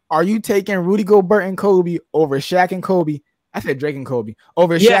 Are you taking Rudy Gobert and Kobe over Shaq and Kobe? I said Drake and Kobe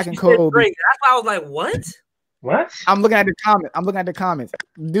over Shaq and Kobe. Drake. That's why I was like, what? What? I'm looking at the comments.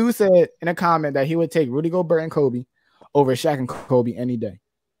 Dude said in a comment that he would take Rudy Gobert and Kobe over Shaq and Kobe any day.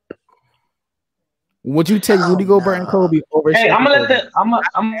 Would you take Rudy Gobert and Kobe over? Hey, Shaq I'm gonna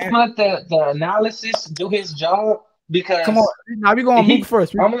and let Kobe? the the analysis do his job because Come on, now we going Mook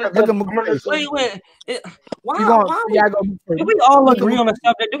first. I'm gonna Look at Mook first. Wait. Why? We going, Why? yeah, go Mook first. Do we all agree on the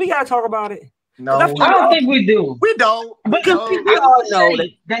subject? Do we gotta talk about it? no, I don't think we do. we don't. But Because we all know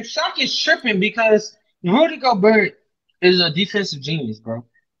that Shaq is tripping because Rudy Gobert is a defensive genius, bro.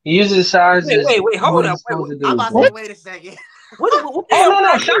 He uses his size. Wait, hold up. I'm about to say, wait a second. What the Oh hell?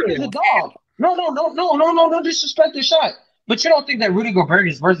 no, Shaq is a dog. No, don't disrespect the shot. But you don't think that Rudy Gobert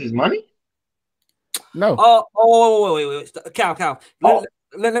is worth his money? No. Wait. Cal. No.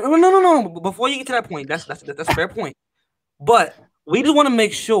 Before you get to that point, that's a fair point. But we just want to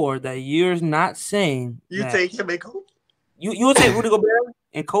make sure that you're not saying You that take him and Kobe? you would take Rudy Gobert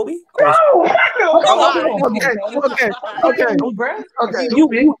and Kobe. Okay.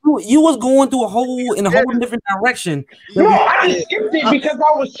 You was going through a whole different direction. No, I just skipped it because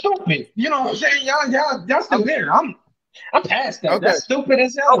I was stupid. You know what I'm saying? Y'all still there. I'm past that. Okay. That's stupid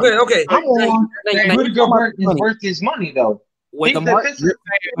as hell. Okay. I'm on. Now, Rudy Gobert is worth his money though. Where the He's market, defensive.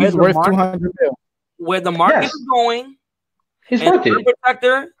 He's worth 200 mil. where the market Yes. is going, He's and worth rim it.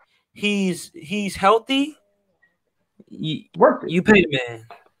 protector, he's healthy. Worth it. You pay the man.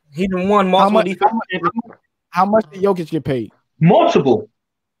 He done won multiple. How much did Jokic get paid? Multiple.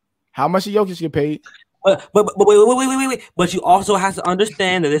 How much did Jokic get paid? But wait. But you also have to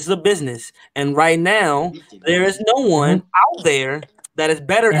understand that this is a business, and right now there is no one out there that is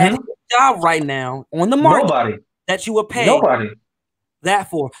better at his job right now on the market. Nobody. That you would pay. Nobody. That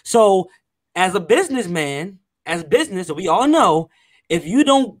for. So, as a businessman, as business, we all know if you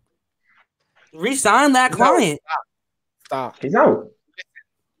don't re-sign that client, stop. He's out.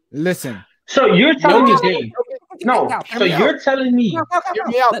 Listen. So you're telling me, Dave? No. So you're telling me? Hear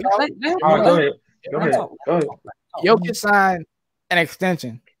me out, bro. Go ahead. Jokic signed an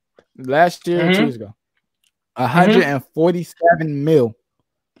extension last year, 2 years ago. 147 mil.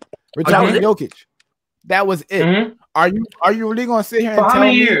 We're talking Jokic. That was it. Are you really gonna sit here and for tell how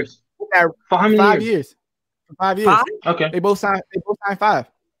many me years? That for how many 5 years? years? For 5 years. Okay. They both signed 5.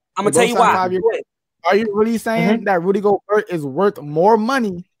 I'm gonna tell you why. Are you really saying that Rudy Gobert is worth more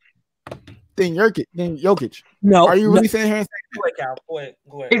money than Jokic? No. Are you really saying here and saying Go ahead.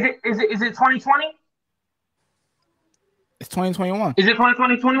 Is it 2020? It's 2021? Is it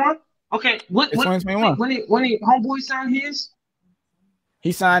 2021? Okay. It's 2021. When homeboy signed his?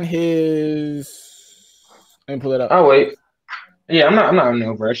 He signed his. Let me pull it up. Oh wait. Yeah, I'm not in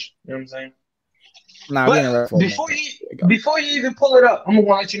no rush. You know what I'm saying? Nah, but before you even pull it up, I'm gonna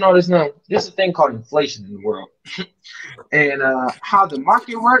let you know this now. There's a thing called inflation in the world, and how the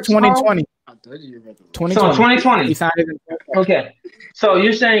market works. 2020. So 2020. He signed it. Okay. So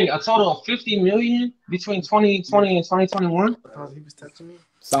you're saying a total of 50 million between 2020 and 2021?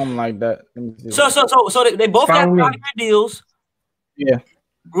 Something like that. So they both got 5-year deals. Yeah.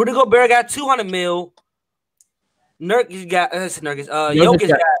 Rudy Gobert got 200 mil. Jokic got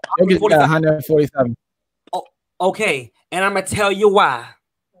 147. Oh, okay, and I'm gonna tell you why.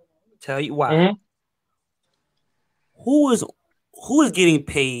 Who is getting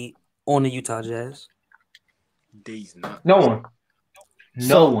paid on the Utah Jazz? No one.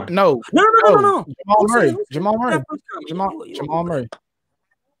 No.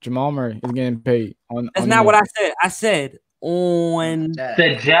 Jamal Murray is getting paid on. That's not what I said. I said on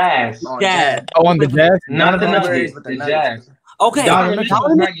the Jazz. Oh, on the Jazz? Not the Jazz. Okay.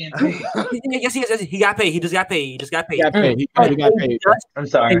 Yes, he got paid. He just got paid. He got paid. I'm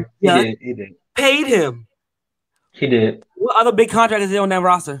sorry. He did. Paid him. He did. What other big contract is there on that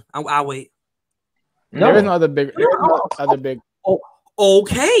roster? I'll wait. No. There is no other big. Oh,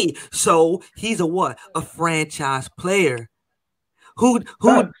 okay. So he's a what? A franchise player. Who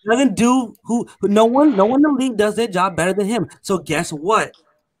doesn't do no one in the league does their job better than him. So guess what?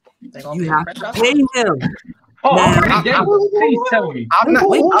 You have to pay him. Oh, please tell me. I'm not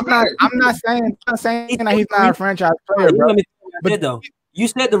saying that he's not a franchise player, bro. But you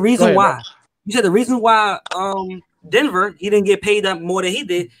said the reason why. You said the reason why Denver he didn't get paid up more than he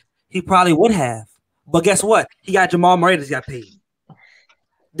did. He probably would have. But guess what? He got Jamal Murray that got paid.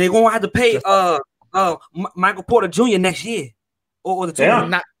 They're gonna have to pay Michael Porter Jr. next year. Or the 2 years.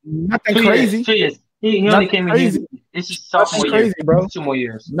 Nothing crazy. 2 years. He only came in here. It's just nothing crazy, bro. 2 more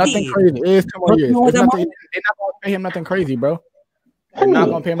years. Nothing crazy. It is 2 more years. They're not gonna pay him nothing crazy, bro. They're not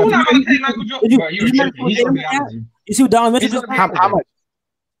gonna pay him nothing crazy. You see what Donovan Mitchell just how much?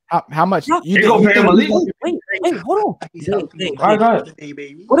 How much? You gonna pay him a legal? Wait, hold on.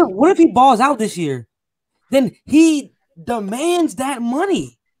 What if he balls out this year? Then he demands that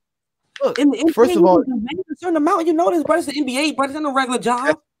money. Look, in first of all, a certain amount, you know this, but it's the NBA, but it's not a regular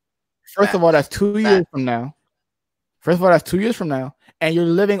job. First of all, that's 2 years from now. And you're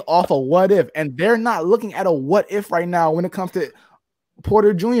living off a what if, and they're not looking at a what if right now when it comes to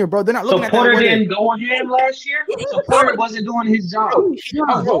Porter Jr., bro. They're not looking at that. So Porter didn't go ahead last year. So Porter wasn't doing his job. A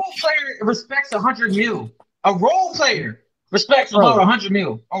role player respects 100 mil. A role player respects about 100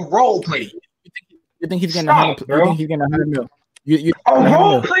 mil. A role player. You think he's getting 100? You think he's getting 100 mil? A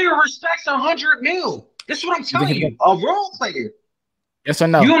role player respects 100 mil. That's what I'm telling you. A role player. Yes or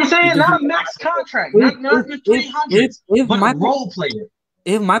no? You know what I'm saying? Not a max contract. Not the 300. But a role player.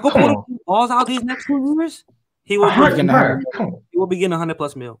 If Michael Porter balls out these next 2 years, he will be getting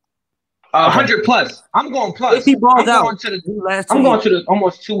 100+ mil. 100 plus. I'm going plus. If he balls out, I'm going to the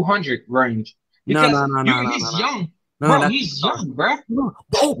almost 200 range. No. He's young. Bro, he's young, bro.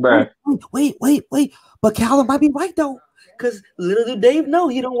 Wait. But Calvin might be right though. Because little do Dave know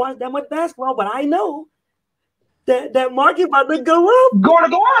he don't watch that much basketball, but I know that market about to go up. Going to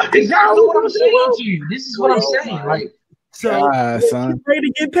go up. Exactly what I'm saying to you. This is what I'm saying. Like, so son. Ready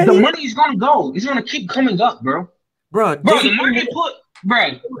to get paid. The money's gonna go. It's gonna keep coming up, bro. Bro, the market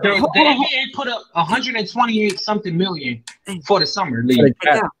the NBA put up 128 something million for the summer league.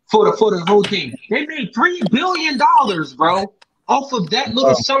 For the whole thing. They made $3 billion, bro. off of that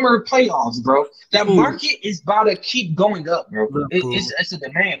little summer playoffs, bro. That market is about to keep going up, bro. It's a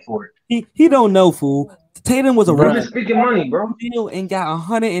demand for it. He don't know, fool. Tatum was a rookie. Speaking money, bro. And got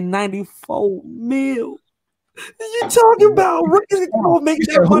 194 mil. You talking about rookies gonna make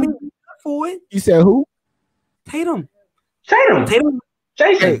that money for it? You said who? Tatum. Jason.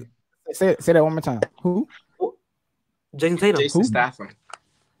 Hey, say that one more time. Who? Jason Tatum. Jason Statham.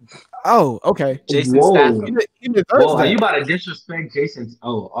 Oh, okay. Jason Statham. He deserves that. You about to disrespect Jason?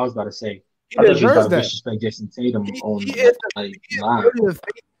 Oh, I was about to say. I thought you was about to disrespect Jason Tatum on live.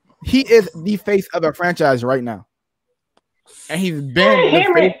 He is the face of the franchise right now, and he's been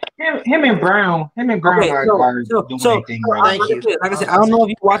him and Brown are doing their thing right now. Like I said, I don't know if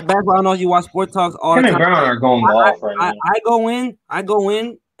you watch basketball. I don't know if you watch Sport Talks all the time. Him and Brown are going off right now. I go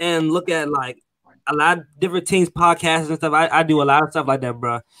in and look at like a lot of different teams, podcasts and stuff. I do a lot of stuff like that,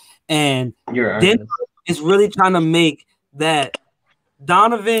 bro. And Denver is really trying to make that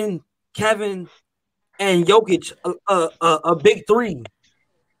Donovan, Kevin, and Jokic a big three.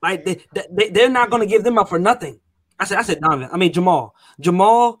 Like they're not gonna give them up for nothing. I said Donovan. I mean Jamal.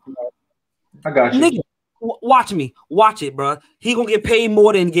 I got you. Nigga, watch it, bro. He gonna get paid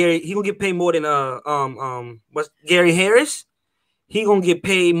more than Gary. He gonna get paid more than what's Gary Harris. He gonna get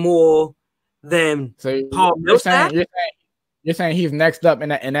paid more than Paul Millsap. You're saying he's next up in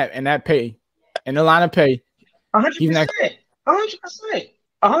that pay, in the line of pay. 100%.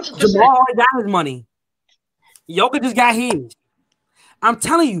 100%. Jamal already got his money. Jokic just got his. I'm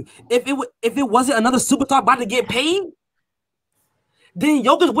telling you, if it wasn't another superstar about to get paid, then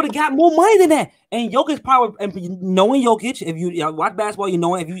Jokic would have got more money than that. And Jokic probably, and knowing Jokic, if you watch basketball, you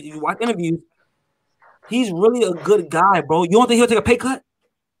know it. If you watch interviews, he's really a good guy, bro. You don't think he'll take a pay cut?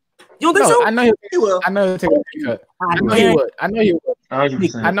 You don't think so? I know he will. I know he'll take a pay cut. I know he would. I know he would.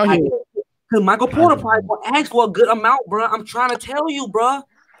 100%. I know he would. Because Michael Porter probably will ask for a good amount, bro. I'm trying to tell you, bro.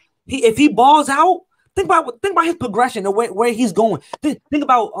 If he balls out, think about his progression and where he's going. Think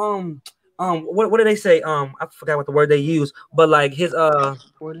about what do they say? I forgot what the word they use, but like his Hey,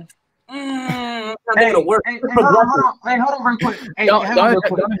 hold on real quick. Hey,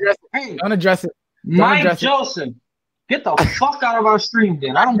 don't address it. Mike Joseph, get the fuck out of our stream,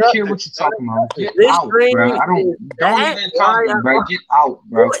 then. I don't care what you're talking about. Get out, bro. Don't even talk, bro. Get out,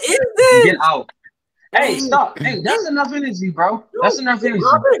 bro. What is this? Get out. Hey, stop. Hey, that's enough energy, bro. That's enough energy.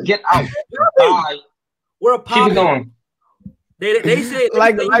 Get out. Bye. We're a pop. Keep it going. They say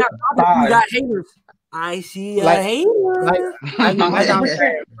like you got haters. I see a hater. I'm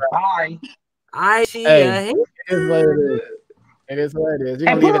saying, bye. I see a hater. It is what it is.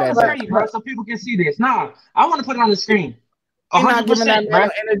 Hey, put it on the screen, bro, so people can see this. Nah, I want to put it on the screen. 100%, bro.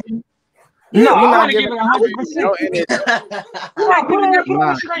 Energy. No, I want to give it 100%. Put it on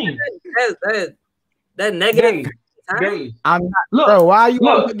the screen. That negative. I'm not. Look, bro, why are you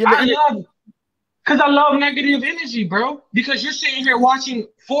because I love negative energy, bro. Because you're sitting here watching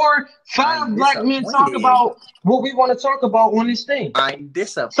 4-5 black men talk about what we want to talk about on this thing. I'm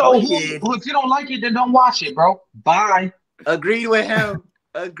disappointed. So if you don't like it, then don't watch it, bro. Bye. Agreed with him.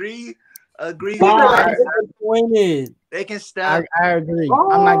 Agree. Bye. Disappointed. They can stop. I agree.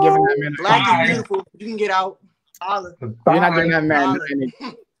 I'm not giving that man. Black is beautiful. You can get out. You're not giving that man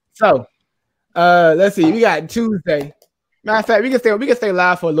anything. So, let's see. We got Tuesday. Matter of fact, we can stay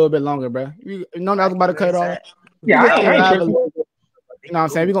live for a little bit longer, bro. You know I was about to cut off. Yeah, you know what I'm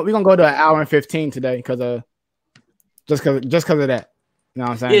saying? We're gonna go to 1 hour and 15 today because just because of that. You know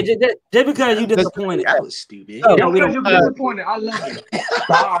what I'm saying? Yeah, just because you disappointed. That was stupid. Oh, yeah, you're disappointed. I love it.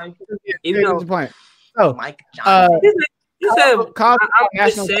 Bye. Disappointed. So, Mike Johnson. You said I'm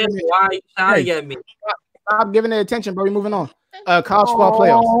just saying why you shouting at me. Stop giving it attention, bro. We moving on. College football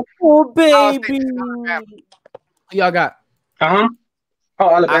playoffs. Oh, baby. Who y'all got? Oh,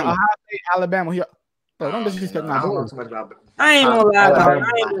 Alabama. Ohio State, Alabama. Don't disrespect my boys. I ain't gonna lie, I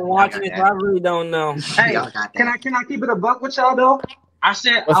ain't been watching it, so I really don't know. Hey, can I keep it a buck with y'all though? I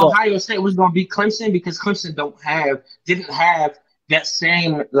said Ohio State was gonna beat Clemson because Clemson didn't have that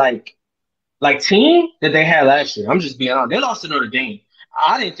same like team that they had last year. I'm just being honest. They lost to Notre Dame.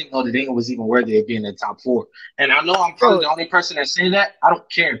 I didn't think Notre Dame was even worthy of being in the top 4. And I know I'm probably the only person that say that. I don't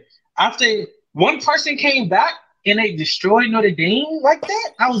care. After one person came back and they destroyed Notre Dame like that,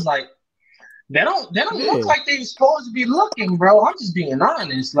 I was like, they don't look like they're supposed to be looking, bro. I'm just being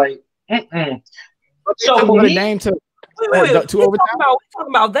honest. Like, So for me, Dame to wait, two overtime. Talking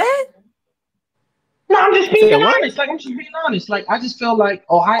about that? No, I'm just being honest. Like, I'm just being honest. Like, I just feel like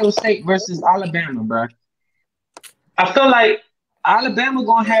Ohio State versus Alabama, bro. I feel like Alabama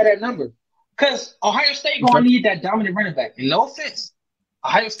gonna have that number because Ohio State gonna need that dominant running back. And no offense,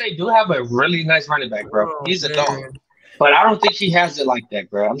 Ohio State do have a really nice running back, bro. He's a dog. But I don't think he has it like that,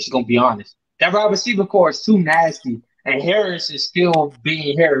 bro. I'm just gonna be honest. That wide receiver core is too nasty, and Harris is still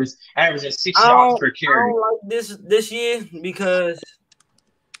being Harris, averaging 6 yards per I carry. don't like this year because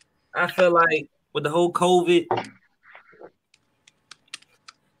I feel like with the whole COVID,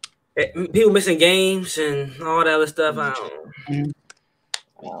 people missing games and all that other stuff. I don't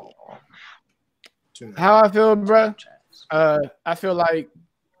know. How I feel, bro? I feel like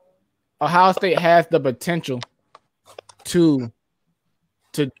Ohio State has the potential to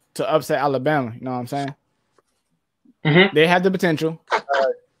upset Alabama. You know what I'm saying? Mm-hmm. They have the potential.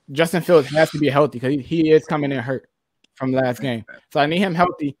 Justin Fields has to be healthy because he is coming in hurt from last game. So I need him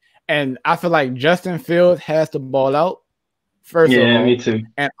healthy. And I feel like Justin Fields has to ball out first of all. Me too.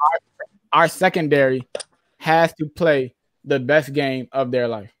 And our secondary has to play the best game of their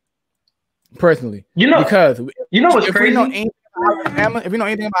life. Personally. Because what's if crazy? We know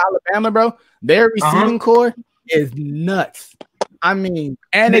anything about Alabama, bro, their receiving core is nuts. I mean,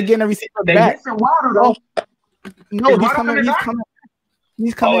 and they're getting a receiver back. Waddle, though. No, he's coming back.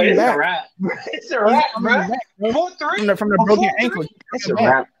 A wrap. It's a wrap, bro. 4-3 from the broken ankle. It's a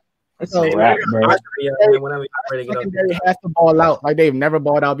wrap. It's a wrap, bro. Secondary has to ball out like they've never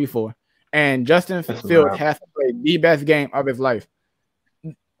balled out before, and Justin Fields has to play the best game of his life.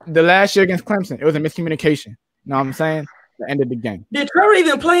 The last year against Clemson, it was a miscommunication. You know what I'm saying? The end of the game. Did Trevor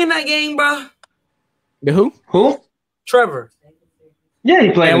even play in that game, bro? The who? Who? Trevor. Yeah,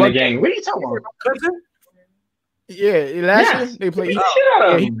 he played in the game. What are you talking about? Clemson? Yeah, last year they played.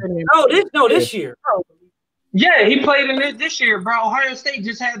 This year. Yeah, he played in it this year, bro. Ohio State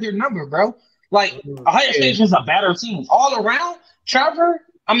just had their number, bro. Like Ohio State was a better team all around. Trevor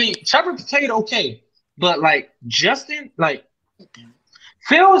played okay, but like Justin, like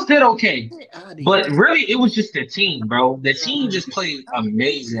Fields did okay, but really it was just the team, bro. The team just played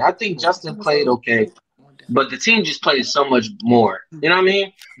amazing. I think Justin played okay, but the team just played so much more. You know what I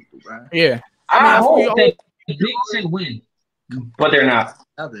mean? Yeah. I hope that the Big Ten win, but they're not.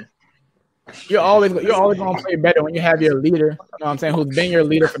 You're always gonna play better when you have your leader. You know what I'm saying? Who's been your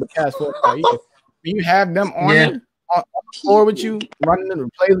leader for the past 4 or 5 years. When you have them on the floor with you, running the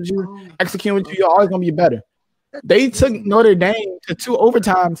plays with you, executing with you, you're always gonna be better. They took Notre Dame to 2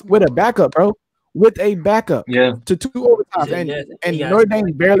 overtimes with a backup, bro. With a backup, to 2 overtimes, and Notre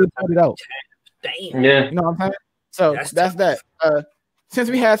Dame barely pulled it out. Damn. Yeah, you know what I'm saying? So that's that. Since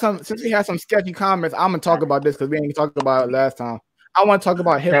we had some sketchy comments, I'm gonna talk about this because we didn't talk about it last time. I want to talk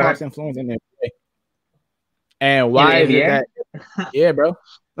about hip hop's influence in the NBA. And why is it that? Yeah, bro.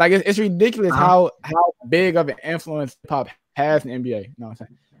 Like it's ridiculous how big of an influence hip hop has in the NBA. You know what I'm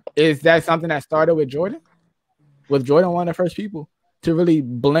saying? Is that something that started with Jordan? Was Jordan one of the first people to really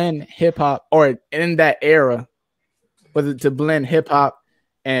blend hip hop, or in that era, was it to blend hip hop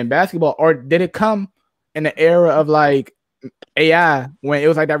and basketball, or did it come in the era of like AI when it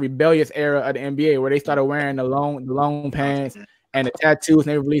was like that rebellious era of the NBA where they started wearing the long pants and the tattoos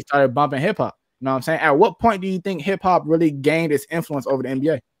and they really started bumping hip hop? You know what I'm saying? At what point do you think hip hop really gained its influence over the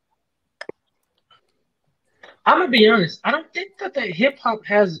NBA? I'm gonna be honest. I don't think that the hip hop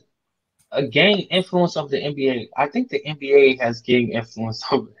has a gained influence of the NBA. I think the NBA has gained influence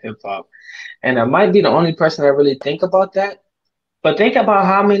over hip hop, and I might be the only person that really think about that. But think about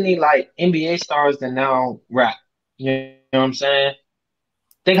how many like NBA stars that now rap. You know what I'm saying?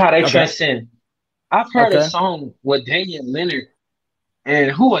 Think how they transcend. I've heard a song with Damian Lillard,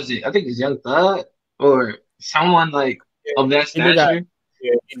 and who was it? I think it's Young Thug or someone like of that stature.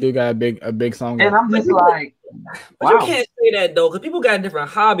 You do got a big song. And I'm just like, wow. You can't say that though, because people got different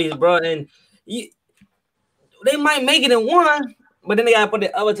hobbies, bro, and they might make it in one, but then they gotta put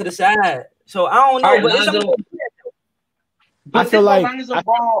the other to the side. So I don't know. But I feel like Lonzo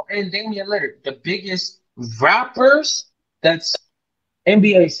Ball and Damian Lillard, the biggest rappers that's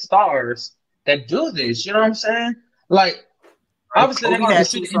NBA stars that do this. You know what I'm saying? Like, obviously they're gonna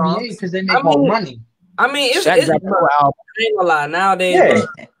shoot the NBA because they make more money. I mean, it's ain't a lot nowadays. Yeah.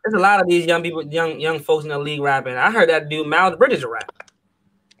 There's a lot of these young people, young folks in the league rapping. I heard that dude Miles Bridges rap.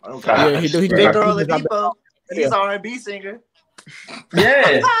 Okay. Yeah, he Victor Oladipo. He's R&B singer.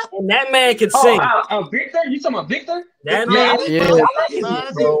 Yeah, and that man can sing. Victor, you talking about Victor? That man,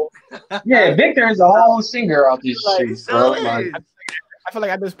 yeah, Victor is a whole singer out these streets, bro. Like, I feel like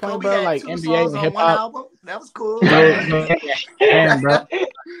at this point, bro, like NBA and hip hop. That was cool. Man, bro.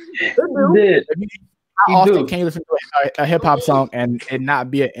 How often can you listen to a hip hop song and it not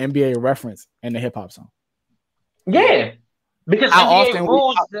be an NBA reference in the hip hop song? Yeah, because how NBA often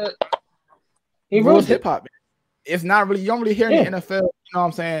rules he rules hip hop. It's not really, you don't really hear in the NFL, you know what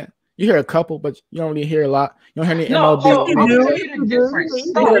I'm saying? You hear a couple, but you don't really hear a lot. You don't hear any No, MLB. so I'm gonna tell you the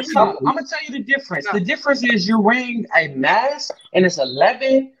difference. I'm gonna tell you the difference. The difference is you're wearing a mask, and it's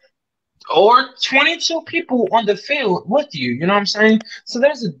 11 or 22 people on the field with you. You know what I'm saying? So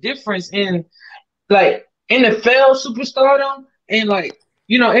there's a difference in like NFL superstardom and like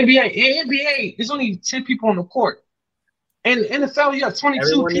NBA. In NBA, there's only 10 people on the court. In NFL, you have 22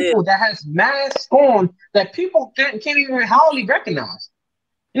 Everyone people that has masks on that people can't even hardly recognize.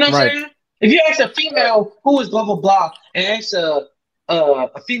 You know what I'm saying? If you ask a female who is blah blah blah, and ask a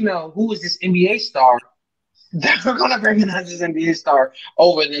female who is this NBA star, they're gonna recognize this NBA star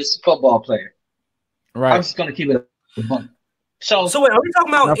over this football player. Right. I'm just gonna keep it a buck. So wait, are we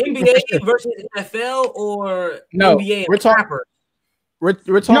talking about NBA versus NFL or NBA? We're talking. We're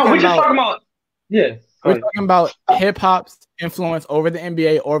talking. No, we're just talking about. Yeah. We're talking about hip hop's influence over the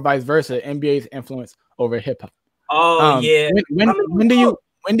NBA, or vice versa, NBA's influence over hip hop. Oh yeah.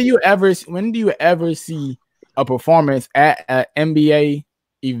 When do you ever see a performance at an NBA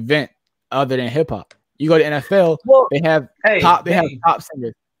event other than hip hop? You go to NFL, they have top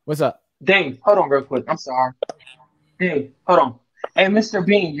singers. What's up? Dang, hold on real quick. I'm sorry. Dang, hold on. Hey, Mr.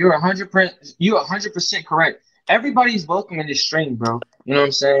 Bean, you're 100% correct. Everybody's welcome in this stream, bro. You know what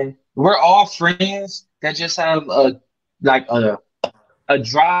I'm saying? We're all friends that just have a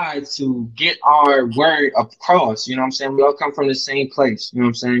drive to get our word across. You know what I'm saying? We all come from the same place. You know what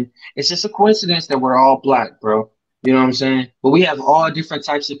I'm saying? It's just a coincidence that we're all black, bro. You know what I'm saying? But we have all different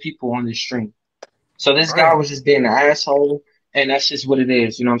types of people on this stream. So this guy was just being an asshole, and that's just what it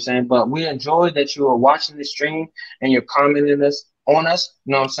is. You know what I'm saying? But we enjoy that you are watching the stream and you're commenting on us.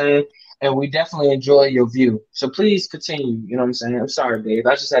 You know what I'm saying? And we definitely enjoy your view. So please continue. You know what I'm saying? I'm sorry, Dave.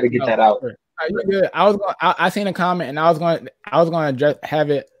 I just had to get that out. You're good. I seen a comment, and I was going to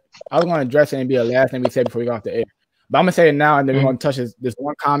address it and be the last thing we said before we go off the air. But I'm gonna say it now, and then we're gonna touch this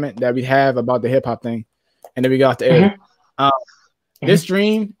one comment that we have about the hip hop thing, and then we go off the air. This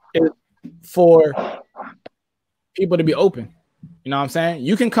stream is for people to be open. You know what I'm saying?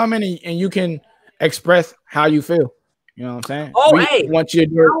 You can come in and you can express how you feel. You know what I'm saying? Oh, we want you to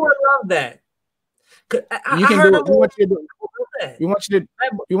do it. I would love that. You can do it. We want you to do it.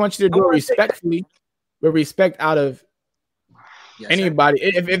 We want you to do it respectfully, with respect out of anybody.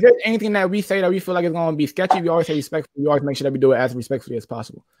 If there's anything that we say that we feel like it's going to be sketchy, we always say respectfully. We always make sure that we do it as respectfully as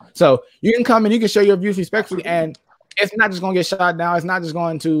possible. So you can come and you can show your views respectfully, and it's not just going to get shot down. It's not just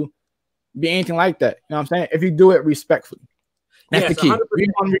going to be anything like that. You know what I'm saying? If you do it respectfully, that's the key. 100%. We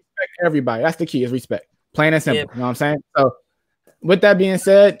want to respect everybody. That's the key, is respect. Plain and simple. Yeah. You know what I'm saying? So with that being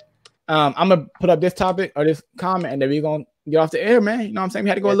said, I'm going to put up this topic or this comment, and then we're going to get off the air, man. You know what I'm saying? We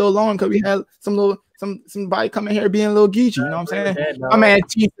had to go a little long because we had somebody coming here being a little geeky. You know what I'm saying? My man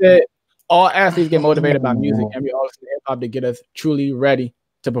T said all athletes get motivated by music, and we always need hip hop to get us truly ready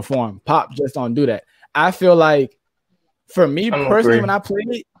to perform. Pop just don't do that. I feel like for me personally, when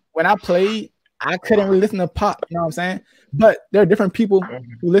I played, I couldn't really listen to pop. You know what I'm saying? But there are different people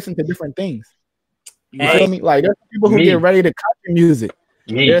who listen to different things. You feel me? Like there's people who get ready to country music.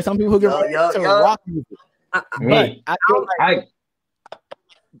 There's some people who get ready to rock music. But I feel like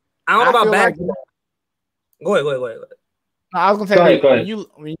I don't know about back. Go ahead. No, I was gonna say when you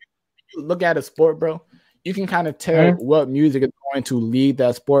look at a sport, bro, you can kind of tell what music is going to lead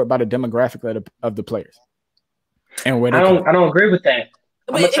that sport by the demographic of the players. And where I don't agree with that.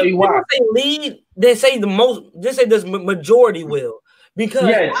 I'm gonna tell you why. They lead. They say the most. They say this majority will, because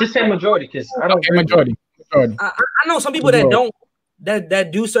just say majority, because I don't agree. Majority. I know some people that don't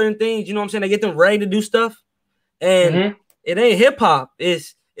that do certain things. You know what I'm saying? They get them ready to do stuff, and it ain't hip hop.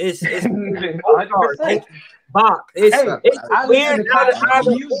 It's It's Bach. It's weird how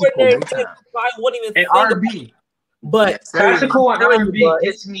the ordinary I wouldn't even think R&B. But classical and R&B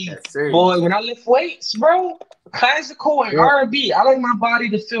gets me, boy. When I lift weights, bro, classical and R&B, I like my body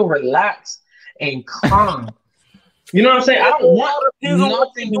to feel relaxed and calm. You know what I'm saying? I don't want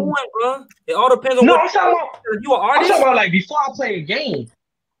nothing. Bro. It all depends on what you are. I'm talking about like before I play a game.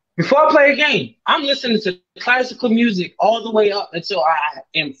 I'm listening to classical music all the way up until I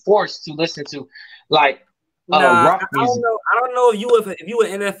am forced to listen to like rock music. I don't know if you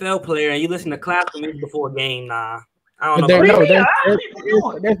an NFL player and you listen to classical music before a game. Nah, I don't know. They do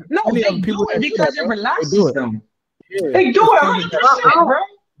it because it relaxes them. Yeah. They do it 100%, bro.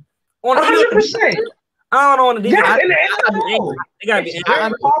 100%. I don't know on the defense. It gotta be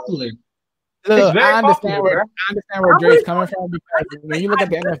popular. Look, I understand where Dre's coming from, because when you look at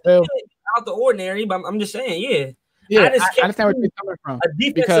the NFL, out the ordinary. But I'm just saying, I understand where Dre's coming from. A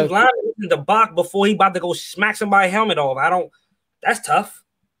defensive lineman in the box before he about to go smack somebody's helmet off. That's tough.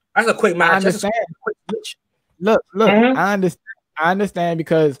 That's a quick match. I understand. Look. I understand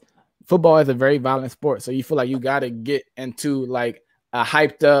because football is a very violent sport, so you feel like you got to get into like a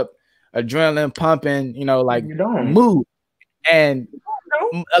hyped up, adrenaline pumping, like mood. And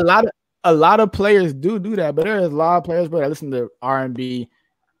a lot of players do that, but there's a lot of players, bro, that listen to R&B,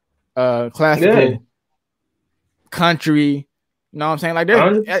 classical, country. You know what I'm saying? Like,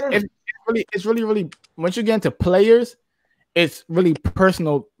 it's really once you get into players, it's really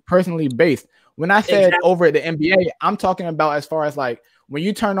personally based. When I said over at the NBA, I'm talking about as far as like when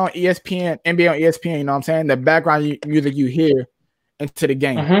you turn on ESPN, NBA on ESPN, you know what I'm saying? The background music you hear into the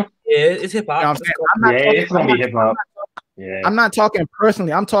game. Yeah, it's hip hop. You know it's gonna be hip hop. Yeah. I'm not talking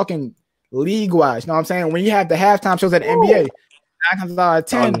personally. I'm talking league wise. You know what I'm saying? When you have the halftime shows at the NBA, 9 times out of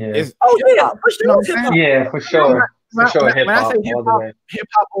 10 is for sure. For sure, hip hop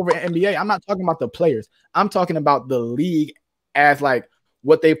over NBA. I'm not talking about the players. I'm talking about the league as like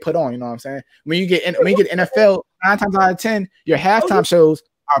what they put on. You know what I'm saying? When you get NFL, 9 times out of 10, your halftime shows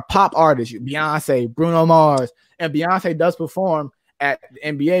are pop artists. Beyonce, Bruno Mars, and Beyonce does perform at the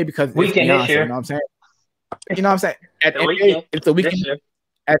NBA because it's Beyonce. You know what I'm saying? You know what I'm saying? At the NBA, it's the weekend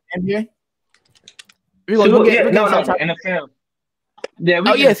at the NBA. NFL.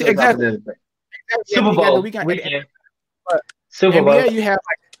 Yeah, exactly. Super Bowl weekend. Super Bowl. NBA, you have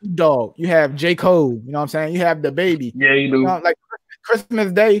like Dog, you have J. Cole. You know what I'm saying? You have the Baby. Yeah, you do. Like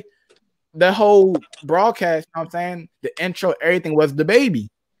Christmas Day, the whole broadcast. You know what I'm saying? The intro, everything was the Baby.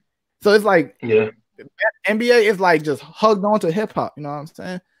 So it's like NBA is like just hugged onto hip hop. You know what I'm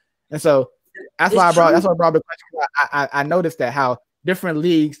saying? And so that's why I brought the question. I noticed that how different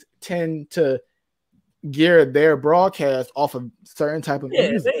leagues tend to gear their broadcast off of certain type of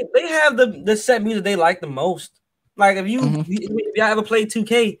music. They have the set music they like the most. Like if y'all ever played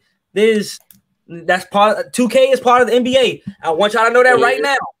 2K, that's part of 2K is part of the NBA. I want y'all to know that right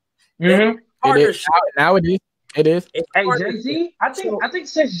now. Nowadays it is. Hey, Jay-Z, I think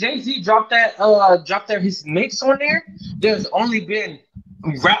since Jay-Z dropped his mix on there, there's only been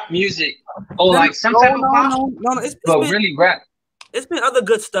rap music or like some type of pop. No, really rap. It's been other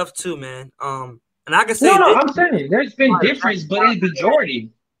good stuff too, man. And I can say I'm saying there's been difference, but it's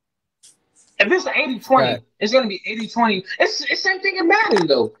majority. If it's 80-20, it's gonna be 80-20. It's the same thing in Madden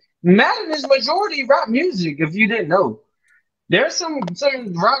though. Madden is majority rap music. If you didn't know, there's some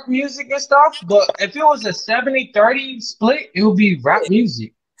rock music and stuff, but if it was a 70-30 split, it would be rap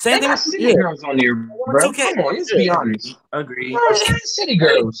music. Same thing. City Girls on there, bro. Come on, let's be honest. Agree. City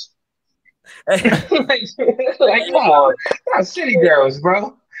Girls. like, come on, not City Girls,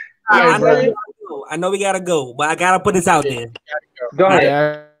 bro. I know we gotta go, but I gotta put this out there. Go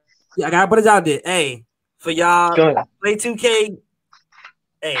ahead. I gotta put this out there. Hey, for y'all play 2K.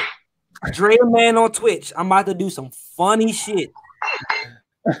 Hey, Dre Man on Twitch. I'm about to do some funny shit.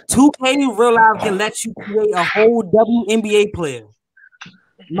 2K real life can let you create a whole WNBA player.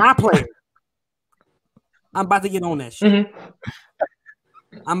 My player. I'm about to get on that shit.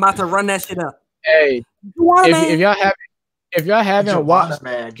 I'm about to run that shit up. Hey, if y'all haven't watched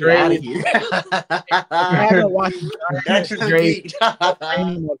Dre,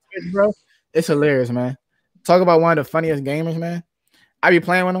 bro, it's hilarious, man. Talk about one of the funniest gamers, man. I be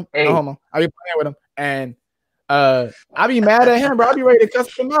playing with him. Hey. No homo. I be playing with him, and I be mad at him, bro. I be ready to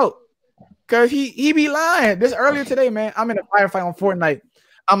cuss him out because he be lying. This earlier today, man. I'm in a firefight on Fortnite.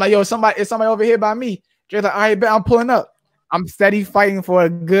 I'm like, yo, is somebody over here by me? Dre's like, all right, bet I'm pulling up. I'm steady fighting for a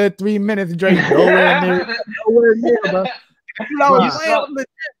good 3 minutes. Dre nowhere near, bro.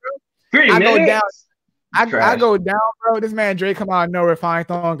 I go down, bro. This man Dre come out of nowhere, fine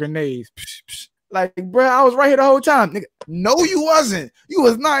throwing grenades. Like, bro, I was right here the whole time. Nigga, no, you wasn't. You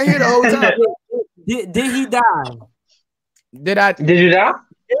was not here the whole time. Did he die? Did you die?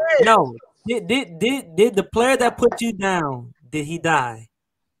 Yeah. No. Did the player that put you down? Did he die?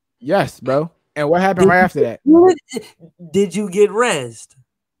 Yes, bro. And what happened right after that? Did you get rezzed?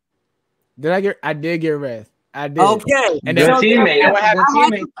 I did get rezzed. I did. Okay. And then teammate. I had to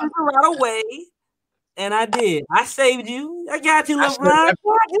right away, and I did. I saved you. I got you, LeBron.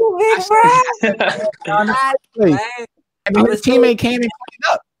 And then his teammate came and cleaned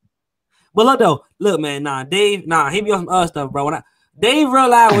up. But look, man, Dave, he be on some other stuff, bro. Dave real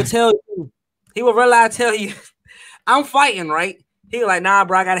will tell you, he will real tell you, I'm fighting, right? He was like, nah,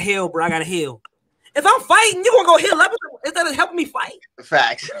 bro, I gotta heal, bro. I gotta heal. If I'm fighting, you gonna go heal up instead of helping me fight.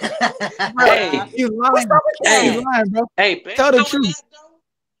 Facts. Hey, he's lying. He's lying, bro. Hey, tell the truth.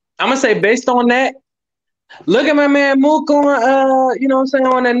 I'm gonna say based on that, look at my man Mook on you know what I'm saying,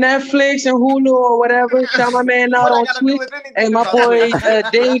 on the Netflix and Hulu or whatever. Shout my man out on Twitch. Hey, my boy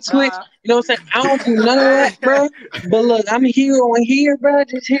Dave Twitch. You know what I'm saying? I don't do none of that, bro. But look, I'm here on here, bro.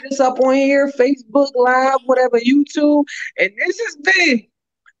 Just hit us up on here, Facebook Live, whatever, YouTube. And this has been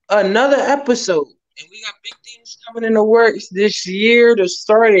another episode. And we got big things coming in the works this year to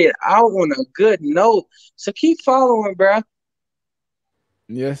start it out on a good note. So keep following, bro.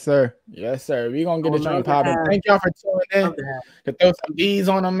 Yes, sir. Yes, sir. We're going to get this joint popping. Thank y'all for tuning in. To throw some D's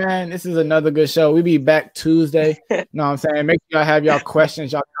on them, man. This is another good show. We'll be back Tuesday. You know what I'm saying? Make sure y'all have y'all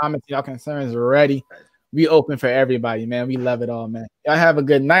questions, y'all comments, y'all concerns ready. We open for everybody, man. We love it all, man. Y'all have a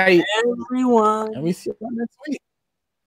good night. Everyone. And we see you next week.